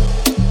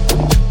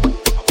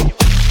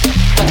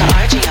 Put the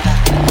arch in your back,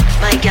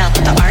 my gal.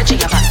 Put the arch in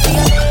your back.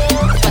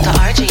 Put the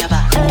arch in your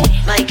back,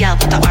 my gal.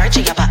 Put the arch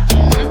in your back.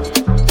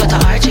 Put the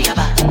arch in your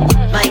back,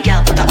 my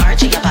gal. Put the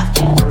arch in your back.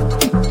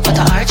 Put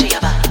the arch in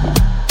your back.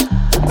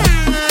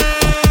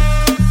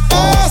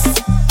 Boss,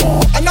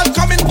 I'm not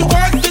coming to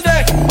work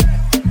today.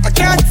 I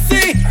can't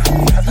see.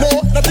 No,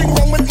 nothing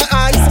wrong with my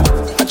eyes.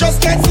 I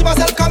just can't see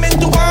myself coming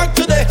to work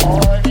today.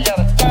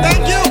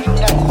 Thank you.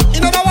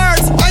 In other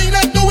words, I ain't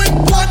not doing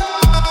what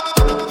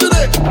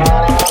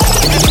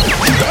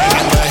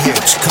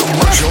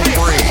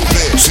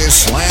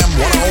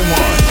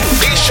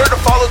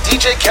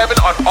DJ Kevin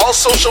on all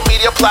social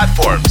media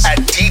platforms at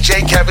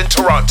DJ Kevin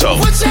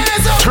Toronto.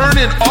 Turn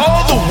it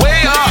all the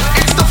way up.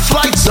 It's the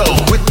Flight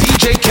Zone with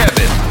DJ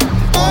Kevin.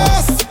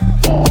 Boss,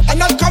 I'm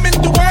not coming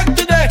to work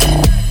today.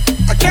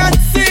 I can't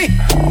see.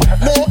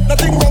 No,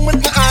 nothing wrong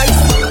with my eyes.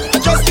 I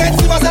just can't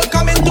see myself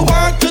coming to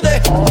work today.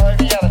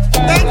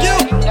 Thank you.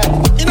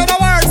 In other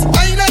words,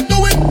 I ain't not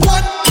doing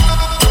what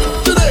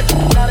today.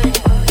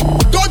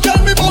 Don't tell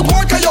me about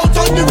work, I out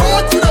on the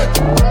road today.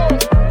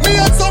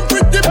 Me and some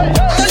pretty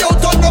I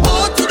out on the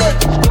boat today.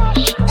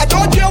 I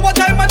don't care what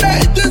time of day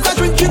it is, I'm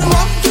drinking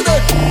rum today.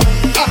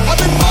 I'm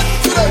having fun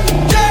today.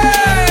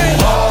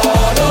 Yeah!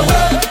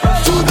 Holiday,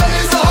 today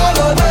is a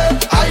holiday.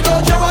 I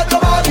don't care what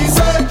nobody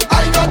say.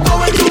 I'm not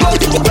going to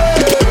work today.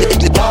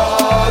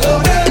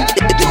 Holiday,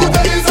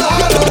 today is a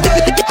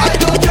holiday. I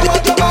don't care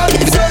what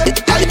nobody say.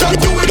 I'm not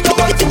doing no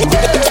work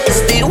today.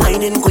 Still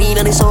whining queen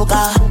of the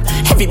soca.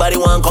 Everybody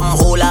want come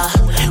hola.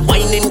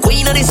 Whining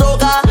queen of the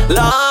soca.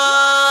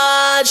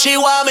 Lord, she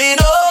want me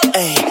know.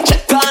 Hey,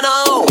 check her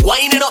now.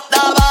 Winding up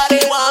that body,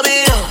 want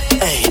me know.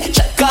 Hey,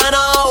 check her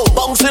now.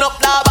 Bouncing up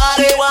that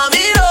body, want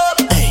me know.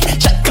 Hey,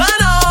 check her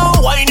now.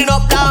 Winding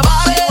up that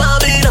body, want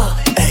me know.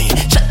 Hey,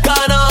 check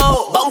her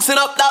now. Bouncing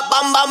up that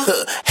bam bam.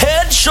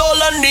 Head,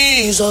 shoulder,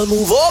 knees. I'll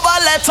move over,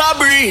 let her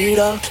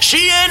breathe.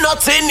 She ain't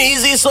nothing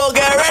easy, so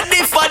get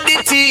ready for the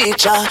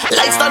teacher.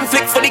 Lights stand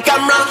flick for the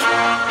camera.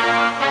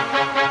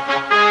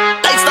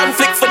 Lights stand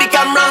flick for the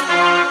camera.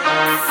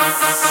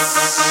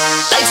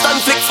 Lights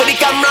stand flick for the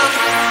camera.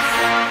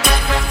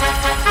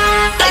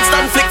 Lights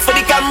stand flick for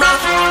the camera.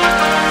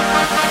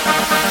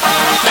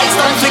 Lights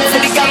stand flick for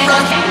the camera.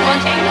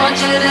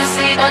 Want you to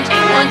see.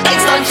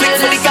 Lights stand flick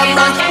for the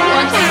camera.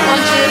 Want you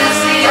to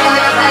see.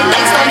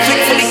 Lights stand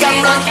flick for the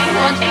camera.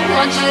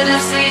 Want you to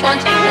see.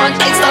 Lights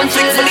stand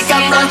flick for the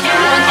camera. Lights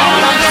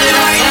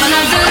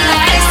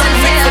stand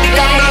flick for the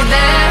camera.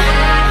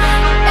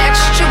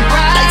 Extra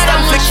bright, lights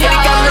stand flick for the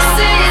camera.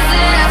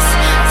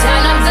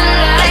 Turn up the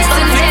lights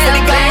and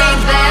hit baby.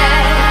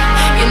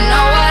 You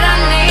know what I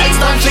need. Lights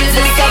stand flick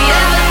for the camera.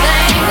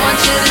 Want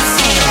you to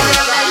see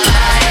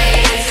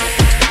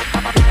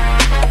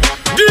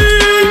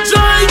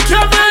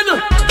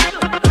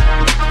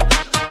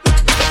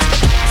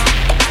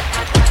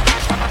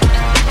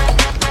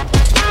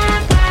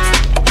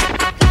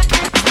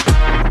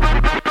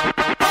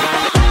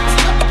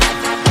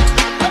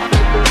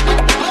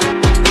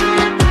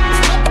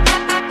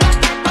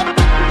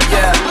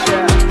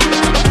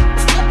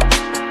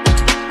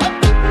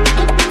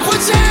DJ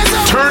Kevin.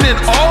 Turn it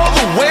all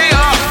the way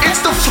up.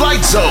 It's the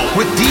Flight Zone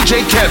with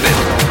DJ Kevin.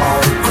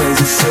 All the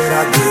crazy shit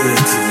I did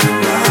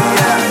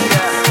tonight,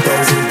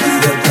 those will be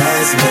the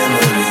best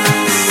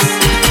memories.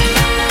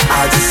 I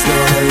just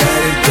wanna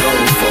let it go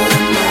for the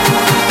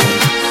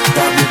night.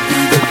 That would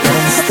be the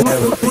best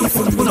therapy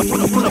for me.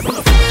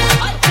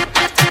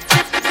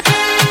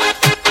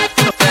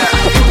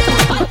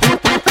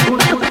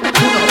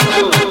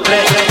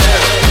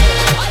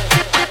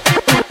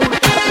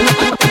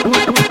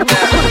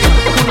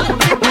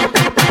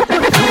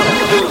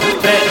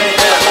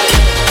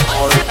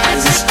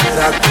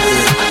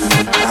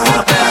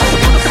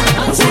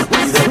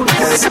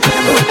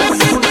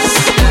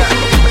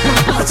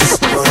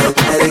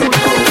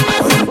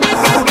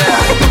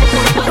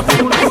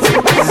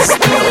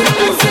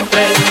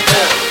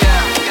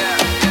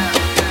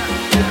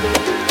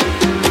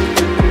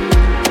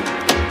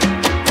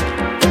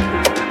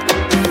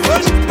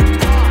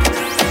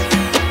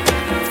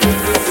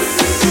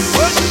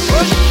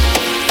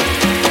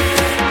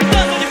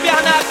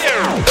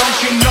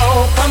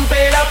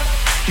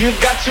 You've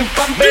got to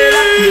pump it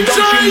up,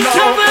 don't you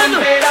know?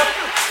 Pump it up.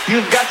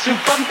 You've got to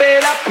pump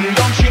it up,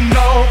 don't you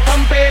know?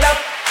 Pump it up.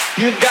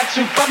 You've got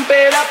to pump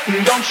it up,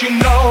 don't you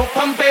know?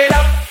 Pump it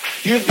up.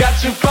 You've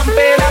got to pump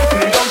it up,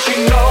 don't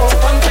you know?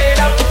 Pump it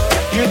up.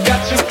 You've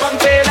got to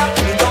pump it up,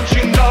 don't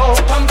you know?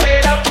 Pump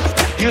it up.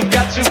 You've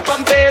got to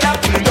pump it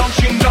up, don't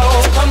you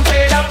know? Pump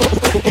it up.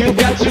 You've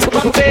got to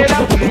pump it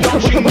up,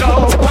 don't you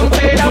know? Pump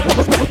it up.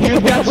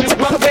 You've got to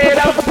pump it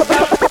up.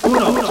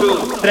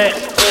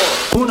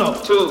 1,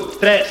 2,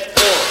 3,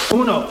 4.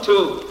 1,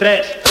 2,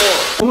 3,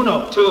 4.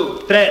 1,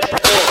 2, 3,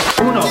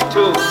 4. 1, 2, 3, 4. 1,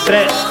 2, 3,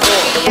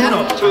 4.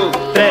 1, 2,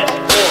 3,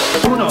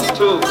 4. 1,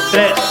 2, 3,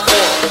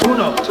 4.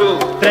 1, 2,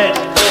 3, 4.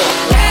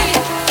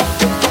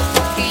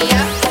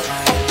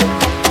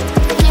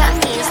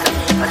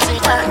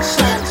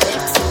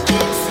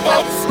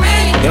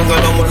 Young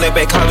gun don't wanna let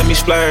back calling me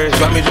splurge.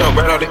 Drop me jump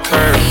right off the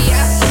curb.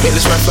 Make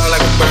this rap fly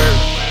like a bird.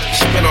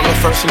 She been on the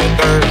first and the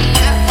third.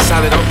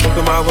 Solid, I'm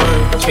keeping my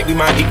word. Can't be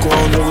my equal, I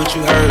don't know what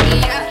you heard.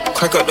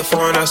 Crack up the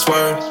foreign, I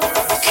swear.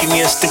 Keep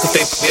me a stick if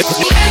they.